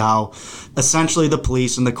highlighted how essentially the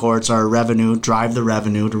police and the courts are drive the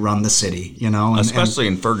revenue to run the city, Especially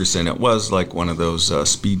in Ferguson, it was like one of those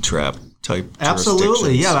speed trap type.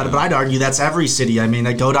 Absolutely, yeah. But I'd argue that's every city. I mean,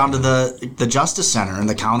 I go down to the Justice Center and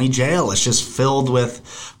the county jail. It's just filled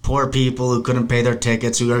with poor people who couldn't pay their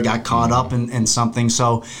tickets, who got caught up in something.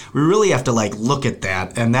 So we really have to look at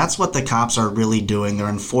that. And that's what the cops are really doing. They're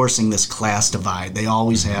enforcing this class divide. They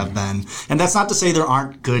always have been. And that's not to say there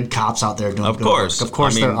aren't good cops out there doing good work. Of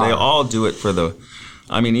course there are. They all do it for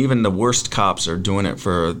even the worst cops are doing it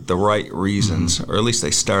for the right reasons, or at least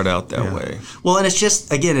they start out that way. Well, and it's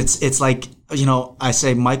just, again, it's like, I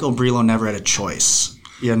say Michael Brillo never had a choice.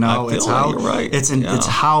 It's how you're right. It's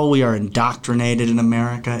how we are indoctrinated in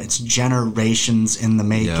America. It's generations in the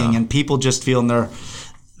making, and people just feel in their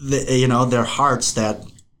hearts that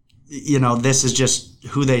this is just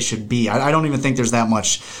who they should be. I don't even think there's that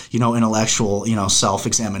much, intellectual,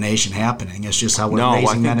 self-examination happening. It's just how we're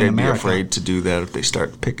raising men in America. No, I think they'd be afraid to do that if they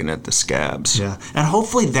start picking at the scabs. Yeah, and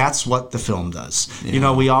hopefully that's what the film does.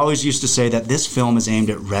 Yeah. We always used to say that this film is aimed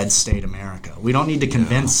at red state America. We don't need to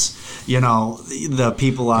convince, the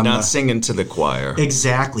people on not singing to the choir.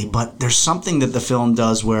 Exactly, but there's something that the film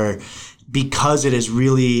does where, because it is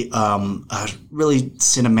really a really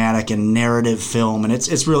cinematic and narrative film, and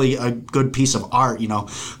it's really a good piece of art.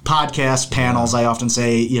 Podcasts, panels, I often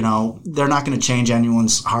say, they're not going to change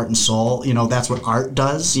anyone's heart and soul. That's what art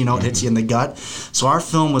does. It hits you in the gut. So our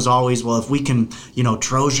film was always, well, if we can,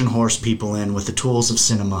 Trojan horse people in with the tools of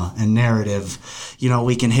cinema and narrative,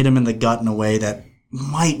 we can hit them in the gut in a way that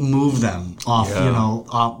might move them off,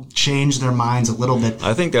 change their minds a little bit.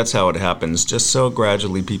 I think that's how it happens. Just so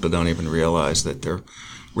gradually people don't even realize that they're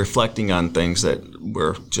reflecting on things that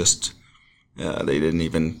were just, they didn't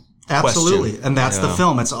even Absolutely. question. And that's the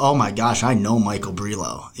film. It's, oh my gosh, I know Michael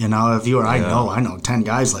Brillo. I know 10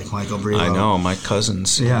 guys like Michael Brillo. I know, my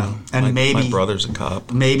cousins. Yeah. And my brother's a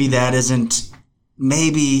cop. Maybe that isn't...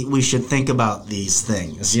 Maybe we should think about these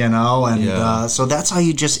things, and so that's how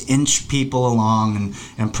you just inch people along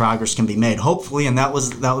and progress can be made, hopefully, and that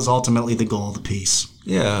was ultimately the goal of the piece.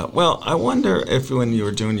 Yeah, well, I wonder if when you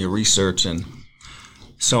were doing your research and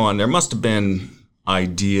so on, there must have been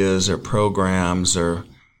ideas or programs or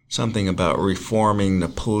something about reforming the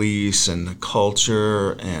police and the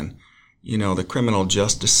culture and, the criminal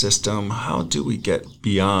justice system. How do we get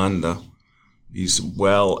beyond these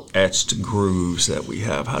well-etched grooves that we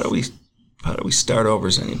have? How do we start over?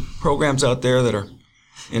 Is there any programs out there that are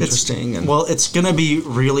interesting? It's going to be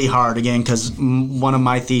really hard, again, because one of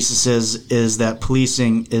my theses is that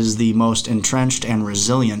policing is the most entrenched and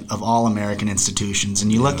resilient of all American institutions.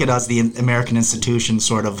 And you look at us, the American institutions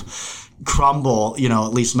sort of crumble,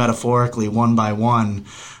 at least metaphorically, one by one.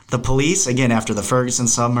 The police, again, after the Ferguson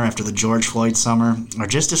summer, after the George Floyd summer, are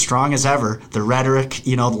just as strong as ever. The rhetoric,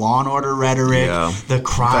 law and order rhetoric, the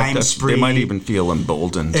crime spree. They might even feel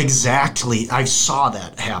emboldened. Exactly. I saw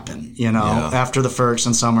that happen, after the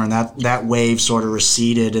Ferguson summer, and that wave sort of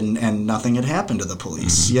receded and nothing had happened to the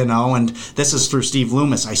police, and this is through Steve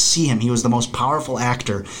Loomis. I see him. He was the most powerful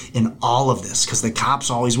actor in all of this because the cops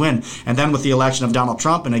always win. And then with the election of Donald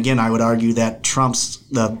Trump, and again, I would argue that Trump's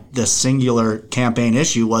the singular campaign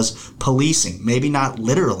issue was policing. Maybe not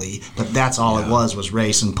literally, but that's all it was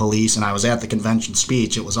race and police. And I was at the convention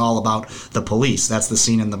speech. It was all about the police. That's the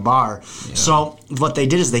scene in the bar. Yeah. So what they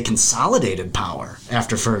did is they consolidated power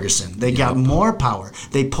after Ferguson. They got more power.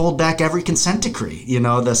 They pulled back every consent decree,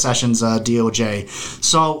 the Sessions DOJ.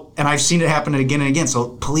 So, and I've seen it happen again and again.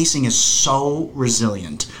 So policing is so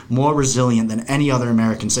resilient, more resilient than any other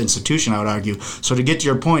American institution, I would argue. So to get to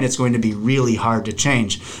your point, it's going to be really hard to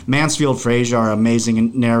change. Mansfield Fraser, our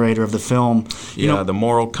amazing narrator of the film. The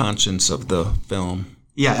moral conscience of the film.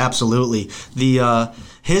 Yeah, absolutely.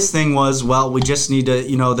 His thing was, we just need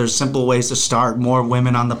to, there's simple ways to start. More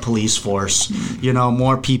women on the police force,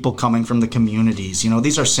 more people coming from the communities.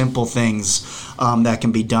 These are simple things that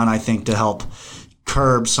can be done, I think, to help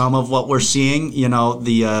curb some of what we're seeing,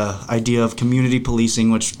 the idea of community policing,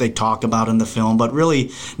 which they talk about in the film, but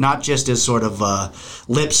really not just as sort of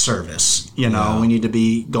lip service. We need to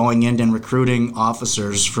be going in and recruiting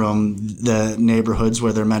officers from the neighborhoods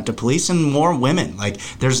where they're meant to police, and more women. Like,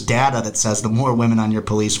 there's data that says the more women on your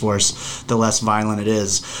police force, the less violent it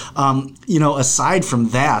is. Aside from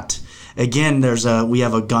that, again, we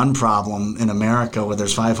have a gun problem in America where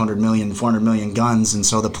there's 400 million guns, and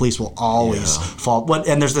so the police will always fall.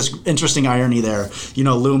 And there's this interesting irony there.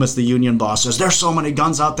 Loomis, the union boss, says, there's so many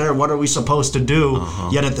guns out there, what are we supposed to do?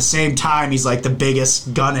 Yet at the same time, he's like the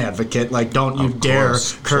biggest gun advocate. Like, don't you dare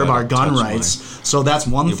curb our gun rights. So that's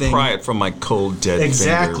one thing. You pry it from my cold, dead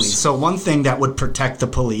Exactly. fingers. So one thing that would protect the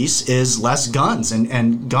police is less guns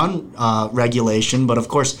and gun regulation. But of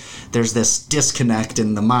course, there's this disconnect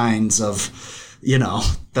in the minds of, the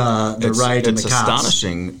right and the cops. It's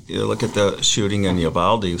astonishing. You look at the shooting in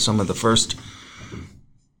Uvalde. Some of the first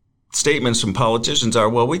statements from politicians are,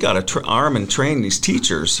 we got to arm and train these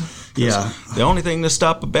teachers. Yeah. The only thing to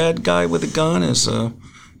stop a bad guy with a gun is a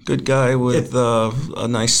good guy with a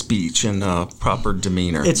nice speech and proper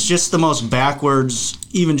demeanor. It's just the most backwards,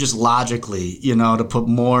 even just logically, to put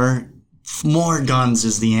more guns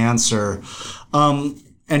is the answer. And,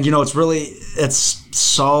 it's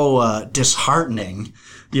so disheartening,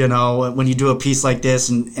 when you do a piece like this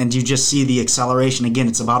and you just see the acceleration. Again,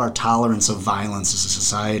 it's about our tolerance of violence as a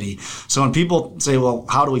society. So when people say,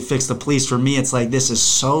 how do we fix the police? For me, it's like, this is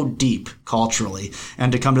so deep culturally.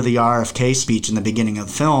 And to come to the RFK speech in the beginning of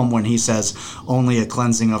the film when he says, only a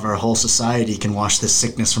cleansing of our whole society can wash this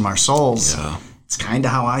sickness from our souls. Yeah. It's kind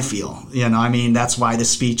of how I feel. That's why this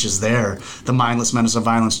speech is there. The mindless menace of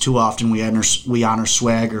violence. Too often we honor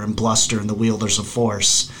swagger and bluster and the wielders of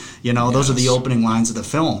force. Those are the opening lines of the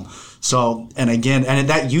film. So, and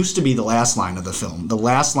that used to be the last line of the film. The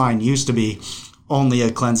last line used to be, only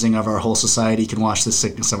a cleansing of our whole society can wash the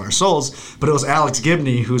sickness of our souls. But it was Alex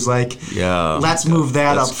Gibney who's like, let's move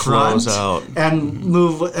that up front and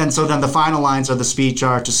move. And so then the final lines of the speech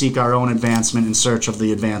are to seek our own advancement in search of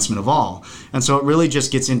the advancement of all. And so it really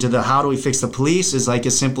just gets into the how do we fix the police is like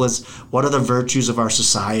as simple as what are the virtues of our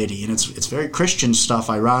society. And it's very Christian stuff,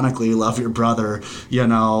 ironically. Love your brother,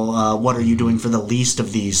 what are you doing for the least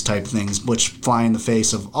of these type things, which fly in the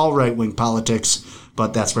face of all right-wing politics,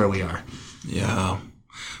 but that's where we are. Yeah.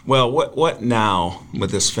 Well, what now with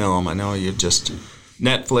this film? I know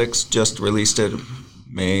Netflix just released it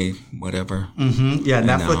May, whatever. Mm-hmm. Yeah,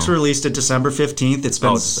 Netflix released it December 15th.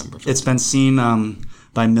 It's been seen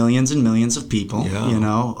by millions and millions of people,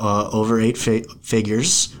 over 8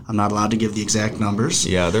 figures. I'm not allowed to give the exact numbers.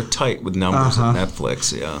 Yeah, they're tight with numbers at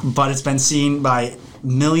Netflix, But it's been seen by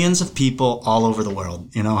millions of people all over the world,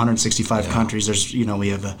 165 countries. There's, we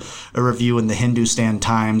have a review in the Hindustan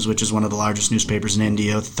Times, which is one of the largest newspapers in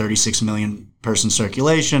India, with 36 million person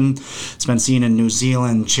circulation. It's been seen in New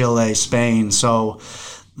Zealand, Chile, Spain. So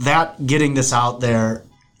that getting this out there,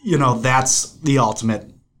 that's the ultimate.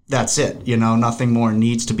 That's it. Nothing more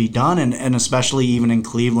needs to be done. And especially even in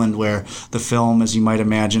Cleveland where the film, as you might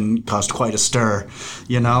imagine, caused quite a stir,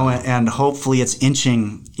 and hopefully it's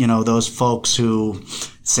inching, those folks who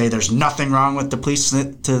say there's nothing wrong with the police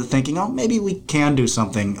to thinking, maybe we can do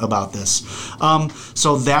something about this.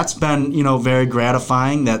 So that's been, very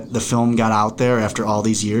gratifying that the film got out there after all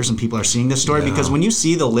these years and people are seeing this story. Because when you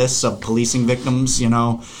see the lists of policing victims, you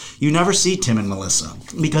never see Tim and Melissa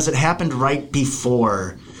because it happened right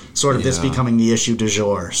before sort of this becoming the issue du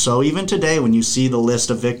jour. So even today, when you see the list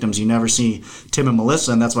of victims, you never see Tim and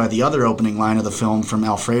Melissa, and that's why the other opening line of the film from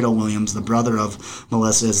Alfredo Williams, the brother of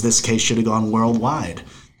Melissa, is this case should have gone worldwide.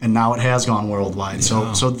 And now it has gone worldwide.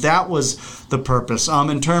 Yeah. So that was the purpose.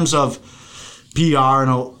 In terms of PR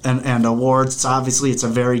and awards, it's a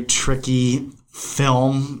very tricky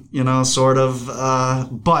film, sort of.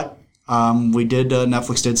 But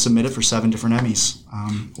Netflix did submit it for 7 different Emmys.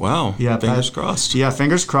 Wow. Yeah, fingers crossed. Yeah,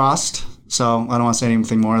 fingers crossed. So I don't want to say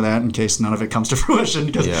anything more of that in case none of it comes to fruition,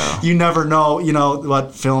 because you never know,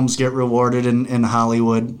 what films get rewarded in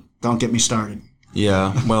Hollywood. Don't get me started.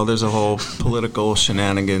 Yeah, well, there's a whole political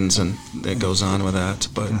shenanigans and that goes on with that,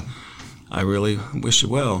 but I really wish you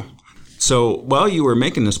well. So while you were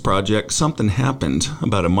making this project, something happened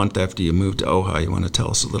about a month after you moved to Ojai. You want to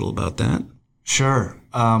tell us a little about that? Sure.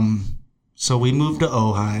 So we moved to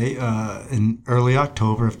Ojai in early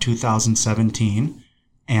October of 2017,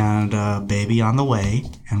 and baby on the way.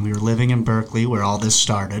 And we were living in Berkeley, where all this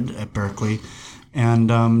started, at Berkeley, and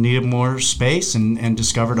needed more space and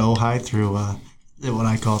discovered Ojai through what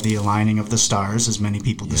I call the aligning of the stars, as many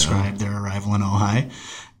people describe their arrival in Ojai.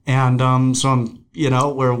 And so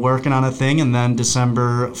we're working on a thing, and then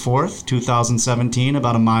December 4th, 2017,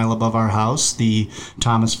 about a mile above our house, the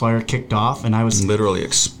Thomas Fire kicked off, and I was... Literally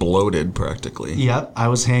exploded, practically. Yep. I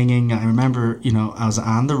was hanging, I remember, I was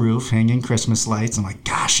on the roof hanging Christmas lights. I'm like,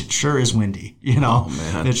 gosh, it sure is windy, Oh,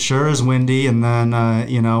 man. It sure is windy, and then,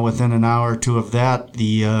 within an hour or two of that,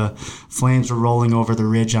 the flames were rolling over the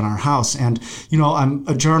ridge on our house. And, I'm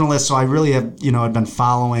a journalist, so I really have, had been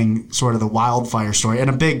following sort of the wildfire story, and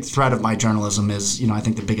a big thread of my journalism is, I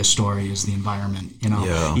think the biggest story is the environment,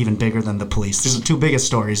 even bigger than the police. These are the two biggest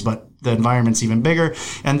stories, but the environment's even bigger.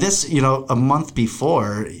 And this, a month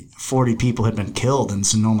before, 40 people had been killed in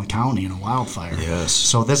Sonoma County in a wildfire. Yes.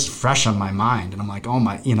 So this is fresh on my mind. And I'm like, oh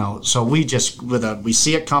my, so we just, we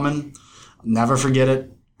see it coming, never forget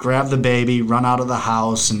it, grab the baby, run out of the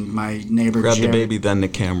house, and my neighbor Grab the baby, then the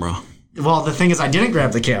camera. Well, the thing is, I didn't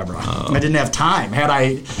grab the camera. I didn't have time.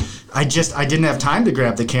 I didn't have time to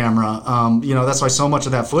grab the camera. That's why so much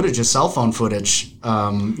of that footage is cell phone footage.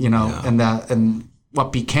 And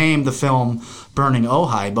what became the film Burning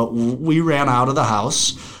Ojai. But we ran out of the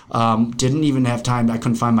house. Didn't even have time. I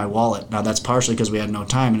couldn't find my wallet. Now that's partially because we had no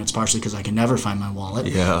time, and it's partially because I can never find my wallet.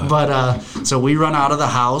 Yeah. But so we run out of the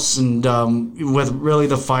house, and with really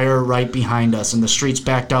the fire right behind us, and the streets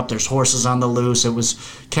backed up. There's horses on the loose. It was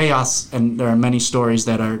chaos, and there are many stories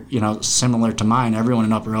that are similar to mine. Everyone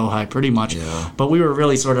in Upper Ojai, pretty much. Yeah. But we were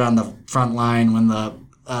really sort of on the front line when the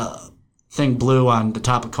thing blew on the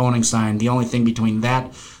top of Koningsign. The only thing between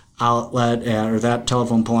that outlet or that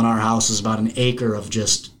telephone pole in our house is about an acre of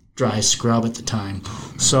just dry scrub at the time.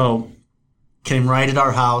 So came right at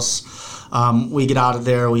our house. We get out of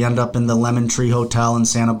there. We end up in the Lemon Tree Hotel in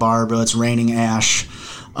Santa Barbara. It's raining ash.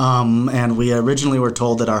 And we originally were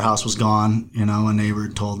told that our house was gone. A neighbor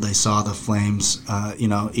told they saw the flames,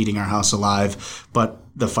 eating our house alive. But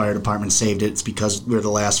the fire department saved it. It's because we were the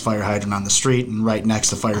last fire hydrant on the street, and right next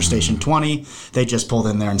to Fire Station 20, they just pulled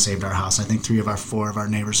in there and saved our house. I think 3 of our 4 of our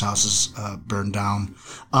neighbors' houses burned down.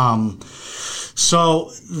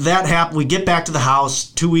 So that happened. We get back to the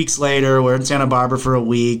house 2 weeks later. We're in Santa Barbara for a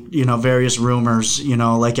week. Various rumors,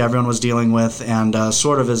 like everyone was dealing with, and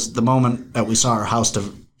sort of as the moment that we saw our house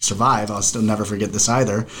to survive, I'll still never forget this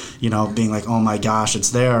either. Being like, oh my gosh, it's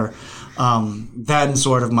there. Then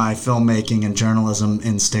sort of my filmmaking and journalism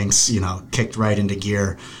instincts, kicked right into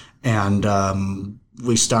gear. And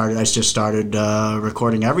I just started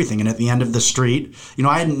recording everything. And at the end of the street,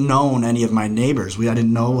 I hadn't known any of my neighbors. I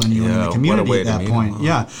didn't know anyone in the community at that point.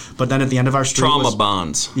 Yeah. But then at the end of our street Trauma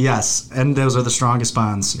bonds. Yes. And those are the strongest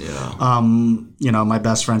bonds. Yeah. My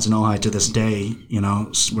best friends in Ojai to this day,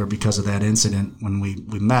 were because of that incident when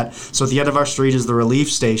we met. So at the end of our street is the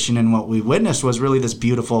relief station. And what we witnessed was really this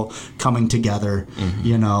beautiful coming together, of Which the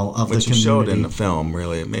community. you showed in the film,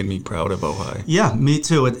 really. It made me proud of Ojai. Yeah, me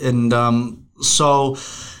too. So,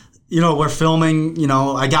 we're filming,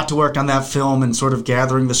 I got to work on that film and sort of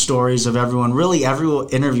gathering the stories of everyone. Really, every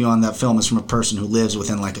interview on that film is from a person who lives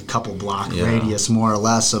within like a couple block radius, more or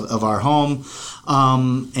less, of our home,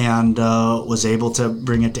 and was able to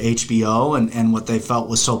bring it to HBO. And what they felt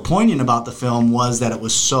was so poignant about the film was that it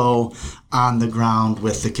was so on the ground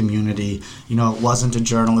with the community. It wasn't a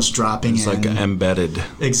journalist dropping in. It's like embedded.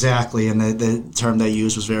 Exactly. And the term they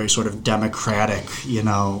used was very sort of democratic,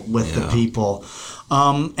 with the people.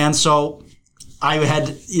 And so I had,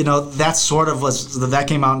 that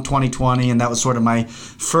came out in 2020, and that was sort of my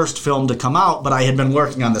first film to come out, but I had been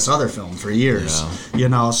working on this other film for years,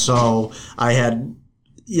 so I had,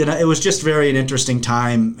 it was just very an interesting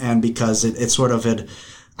time, and because it sort of had,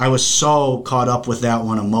 I was so caught up with that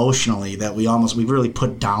one emotionally that we really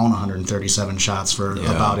put down 137 shots for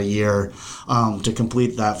about a year to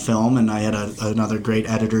complete that film. And I had another great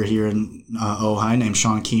editor here in Ojai named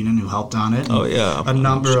Sean Keenan who helped on it. Oh yeah, a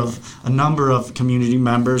number of community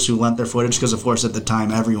members who lent their footage because, of course, at the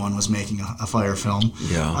time everyone was making a fire film.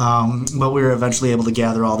 Yeah. But we were eventually able to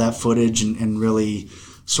gather all that footage and really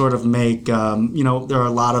sort of make there are a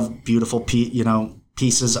lot of beautiful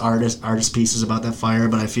pieces, artist pieces about that fire,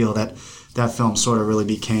 but I feel that film sort of really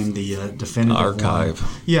became the definitive archive.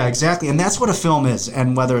 one. Yeah, exactly. And that's what a film is.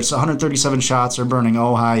 And whether it's 137 shots or Burning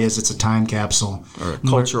Ojai it's a time capsule. Or a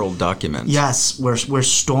cultural document. Yes, we're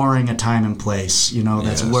storing a time and place,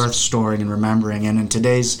 that's worth storing and remembering. And in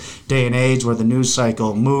today's day and age where the news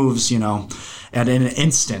cycle moves, at an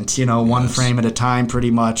instant, one frame at a time pretty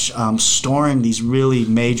much, storing these really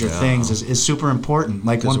major things is super important,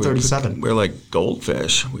 like 137. We're like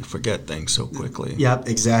goldfish. We forget things so quickly. Yep,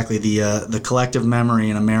 exactly. The collective memory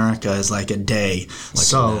in America is like a day. Like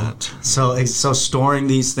so storing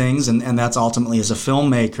these things, and that's ultimately, as a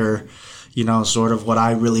filmmaker, sort of what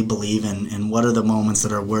I really believe in, and what are the moments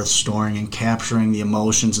that are worth storing and capturing the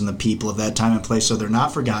emotions and the people of that time and place so they're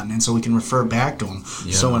not forgotten and so we can refer back to them.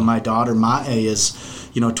 Yeah. So when my daughter Mae is,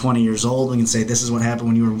 20 years old, we can say, this is what happened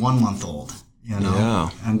when you were 1 month old,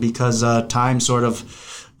 Yeah. And because time sort of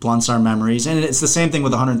blunts our memories. And it's the same thing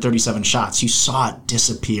with 137 shots. You saw it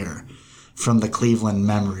disappear from the Cleveland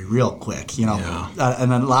memory real quick,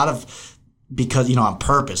 and then a lot of, because, on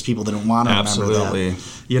purpose, people didn't want to remember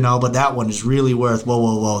that. But that one is really worth,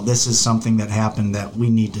 whoa, this is something that happened that we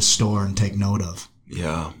need to store and take note of.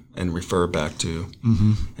 Yeah, and refer back to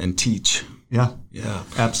and teach. Yeah. Yeah.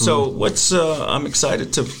 Absolutely. So what's, I'm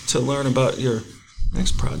excited to learn about your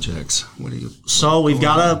next projects. What are you? So we've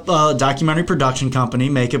got a documentary production company,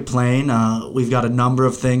 Make It Plain. We've got a number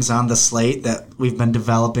of things on the slate that we've been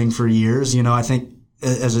developing for years. I think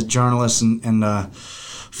as a journalist and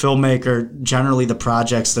filmmaker, generally the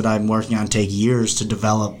projects that I'm working on take years to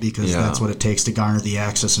develop because that's what it takes to garner the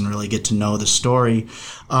access and really get to know the story.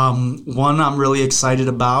 One I'm really excited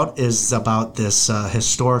about is about this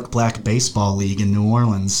historic black baseball league in New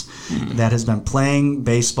Orleans that has been playing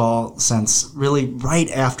baseball since really right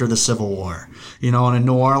after the Civil War. And in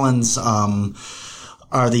New Orleans,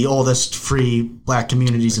 are the oldest free black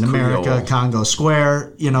communities in America, Congo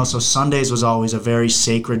Square. So Sundays was always a very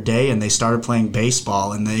sacred day, and they started playing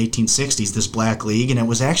baseball in the 1860s, this black league, and it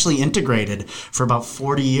was actually integrated for about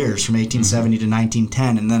 40 years, from 1870 to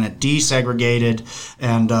 1910, and then it desegregated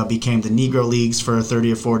and became the Negro Leagues for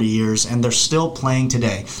 30 or 40 years, and they're still playing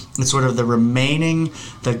today. It's sort of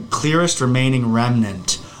the clearest remaining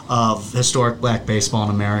remnant of historic black baseball in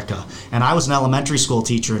America. And I was an elementary school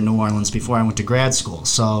teacher in New Orleans before I went to grad school.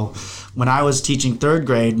 So when I was teaching third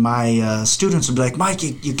grade, my students would be like, Mike,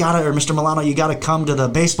 you gotta, or Mr. Milano, you gotta come to the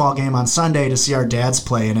baseball game on Sunday to see our dads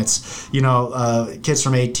play. And it's, kids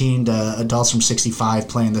from 18 to adults from 65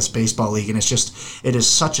 playing this baseball league. And it is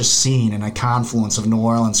such a scene and a confluence of New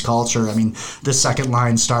Orleans culture. I mean, the second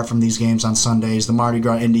line start from these games on Sundays. The Mardi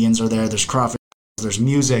Gras Indians are there. There's crawfish, there's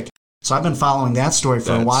music. So I've been following that story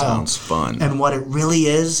for a while. That sounds fun. And what it really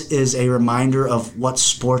is a reminder of what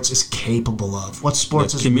sports is capable of. What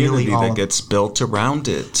sports is really all about. The community that gets built around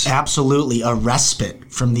it. Absolutely. A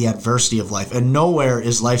respite from the adversity of life. And nowhere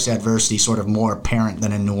is life's adversity sort of more apparent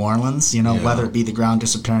than in New Orleans, whether it be the ground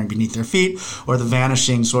disappearing beneath their feet or the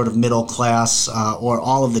vanishing sort of middle class or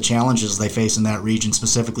all of the challenges they face in that region,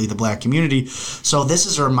 specifically the black community. So this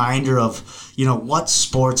is a reminder of, what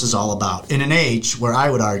sports is all about. In an age where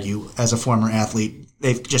I would argue, as a former athlete,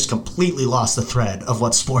 they've just completely lost the thread of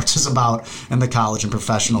what sports is about in the college and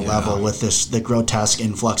professional level with the grotesque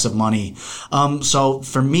influx of money. So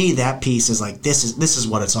for me, that piece is like, this is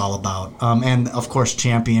what it's all about. And of course,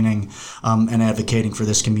 championing and advocating for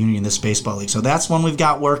this community in this baseball league. So that's one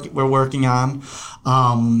we're working on.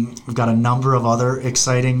 We've got a number of other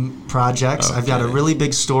exciting projects. Okay. I've got a really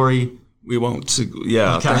big story. We won't.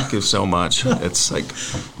 Yeah, okay. Thank you so much. It's like,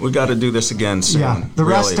 we got to do this again soon. Yeah, the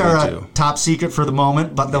rest are top secret for the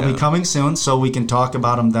moment, but they'll be coming soon, so we can talk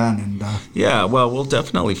about them then. And yeah, well, we'll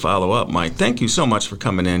definitely follow up, Mike. Thank you so much for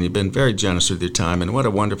coming in. You've been very generous with your time, and what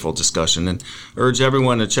a wonderful discussion. And urge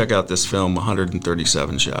everyone to check out this film,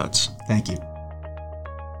 137 Shots. Thank you.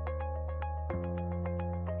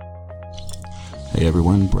 Hey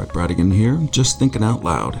everyone, Brett Bradigan here, just thinking out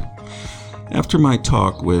loud. After my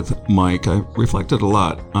talk with Mike, I reflected a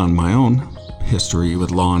lot on my own history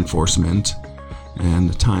with law enforcement and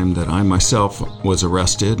the time that I myself was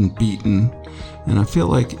arrested and beaten, and I feel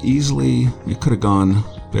like easily it could have gone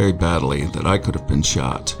very badly, that I could have been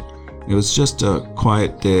shot. It was just a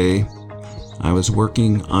quiet day I was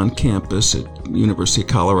working on campus at University of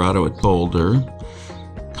Colorado at Boulder.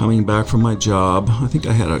 Coming back from my job, I think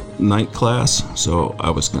I had a night class, so I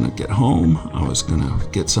was going to get home, I was going to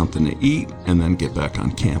get something to eat, and then get back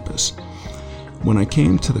on campus. When I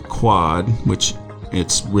came to the Quad, which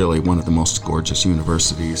it's really one of the most gorgeous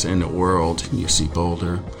universities in the world, UC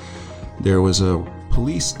Boulder, there was a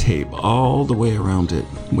police tape all the way around it,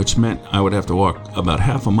 which meant I would have to walk about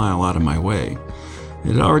half a mile out of my way.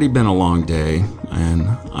 It had already been a long day, and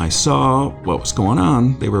I saw what was going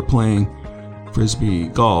on. They were playing Frisbee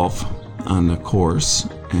golf on the course,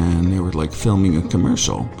 and they were like filming a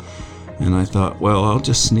commercial. And I thought, well, I'll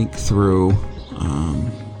just sneak through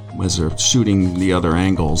as they're shooting the other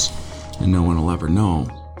angles, and no one will ever know.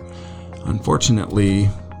 Unfortunately,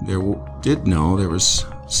 there was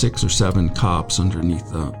 6 or 7 cops underneath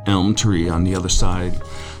the elm tree on the other side,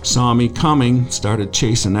 saw me coming, started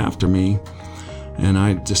chasing after me, and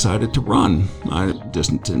I decided to run. I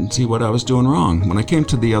just didn't see what I was doing wrong. When I came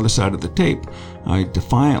to the other side of the tape, I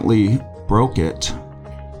defiantly broke it,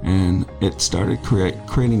 and it started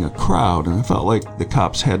creating a crowd, and I felt like the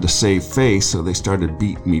cops had to save face, so they started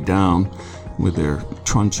beating me down with their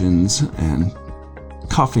truncheons and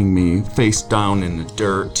cuffing me face down in the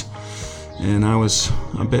dirt. And I was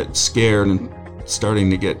a bit scared and starting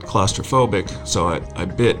to get claustrophobic, so I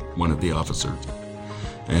bit one of the officers.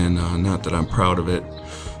 And not that I'm proud of it.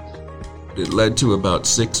 It led to about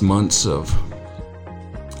 6 months of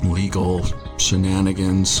legal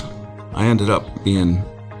shenanigans. I ended up being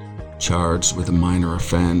charged with a minor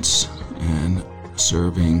offense and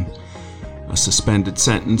serving a suspended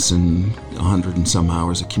sentence and 100 and some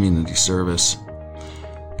hours of community service.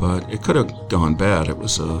 But it could have gone bad. It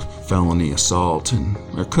was a felony assault,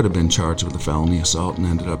 or could have been charged with a felony assault and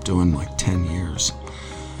ended up doing like 10 years.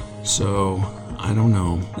 So I don't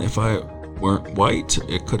know. If I weren't white,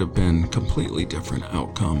 it could have been a completely different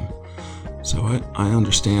outcome. So I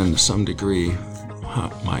understand to some degree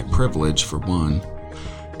my privilege, for one,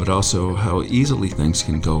 but also how easily things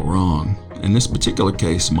can go wrong. In this particular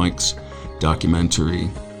case, Mike's documentary,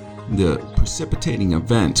 the precipitating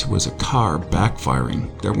event was a car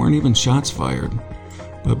backfiring. There weren't even shots fired.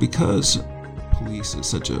 But because police is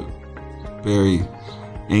such a very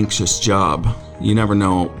anxious job, you never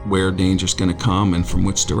know where danger's going to come and from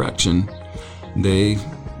which direction, they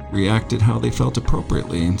reacted how they felt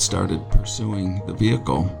appropriately and started pursuing the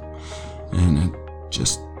vehicle. And it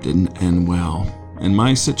just didn't end well. In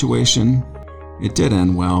my situation, it did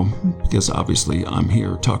end well, because obviously I'm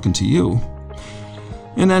here talking to you.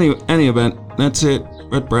 In any event, that's it.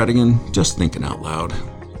 Brett Bradigan, just thinking out loud.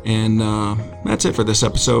 And that's it for this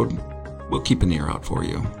episode. We'll keep an ear out for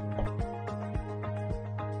you.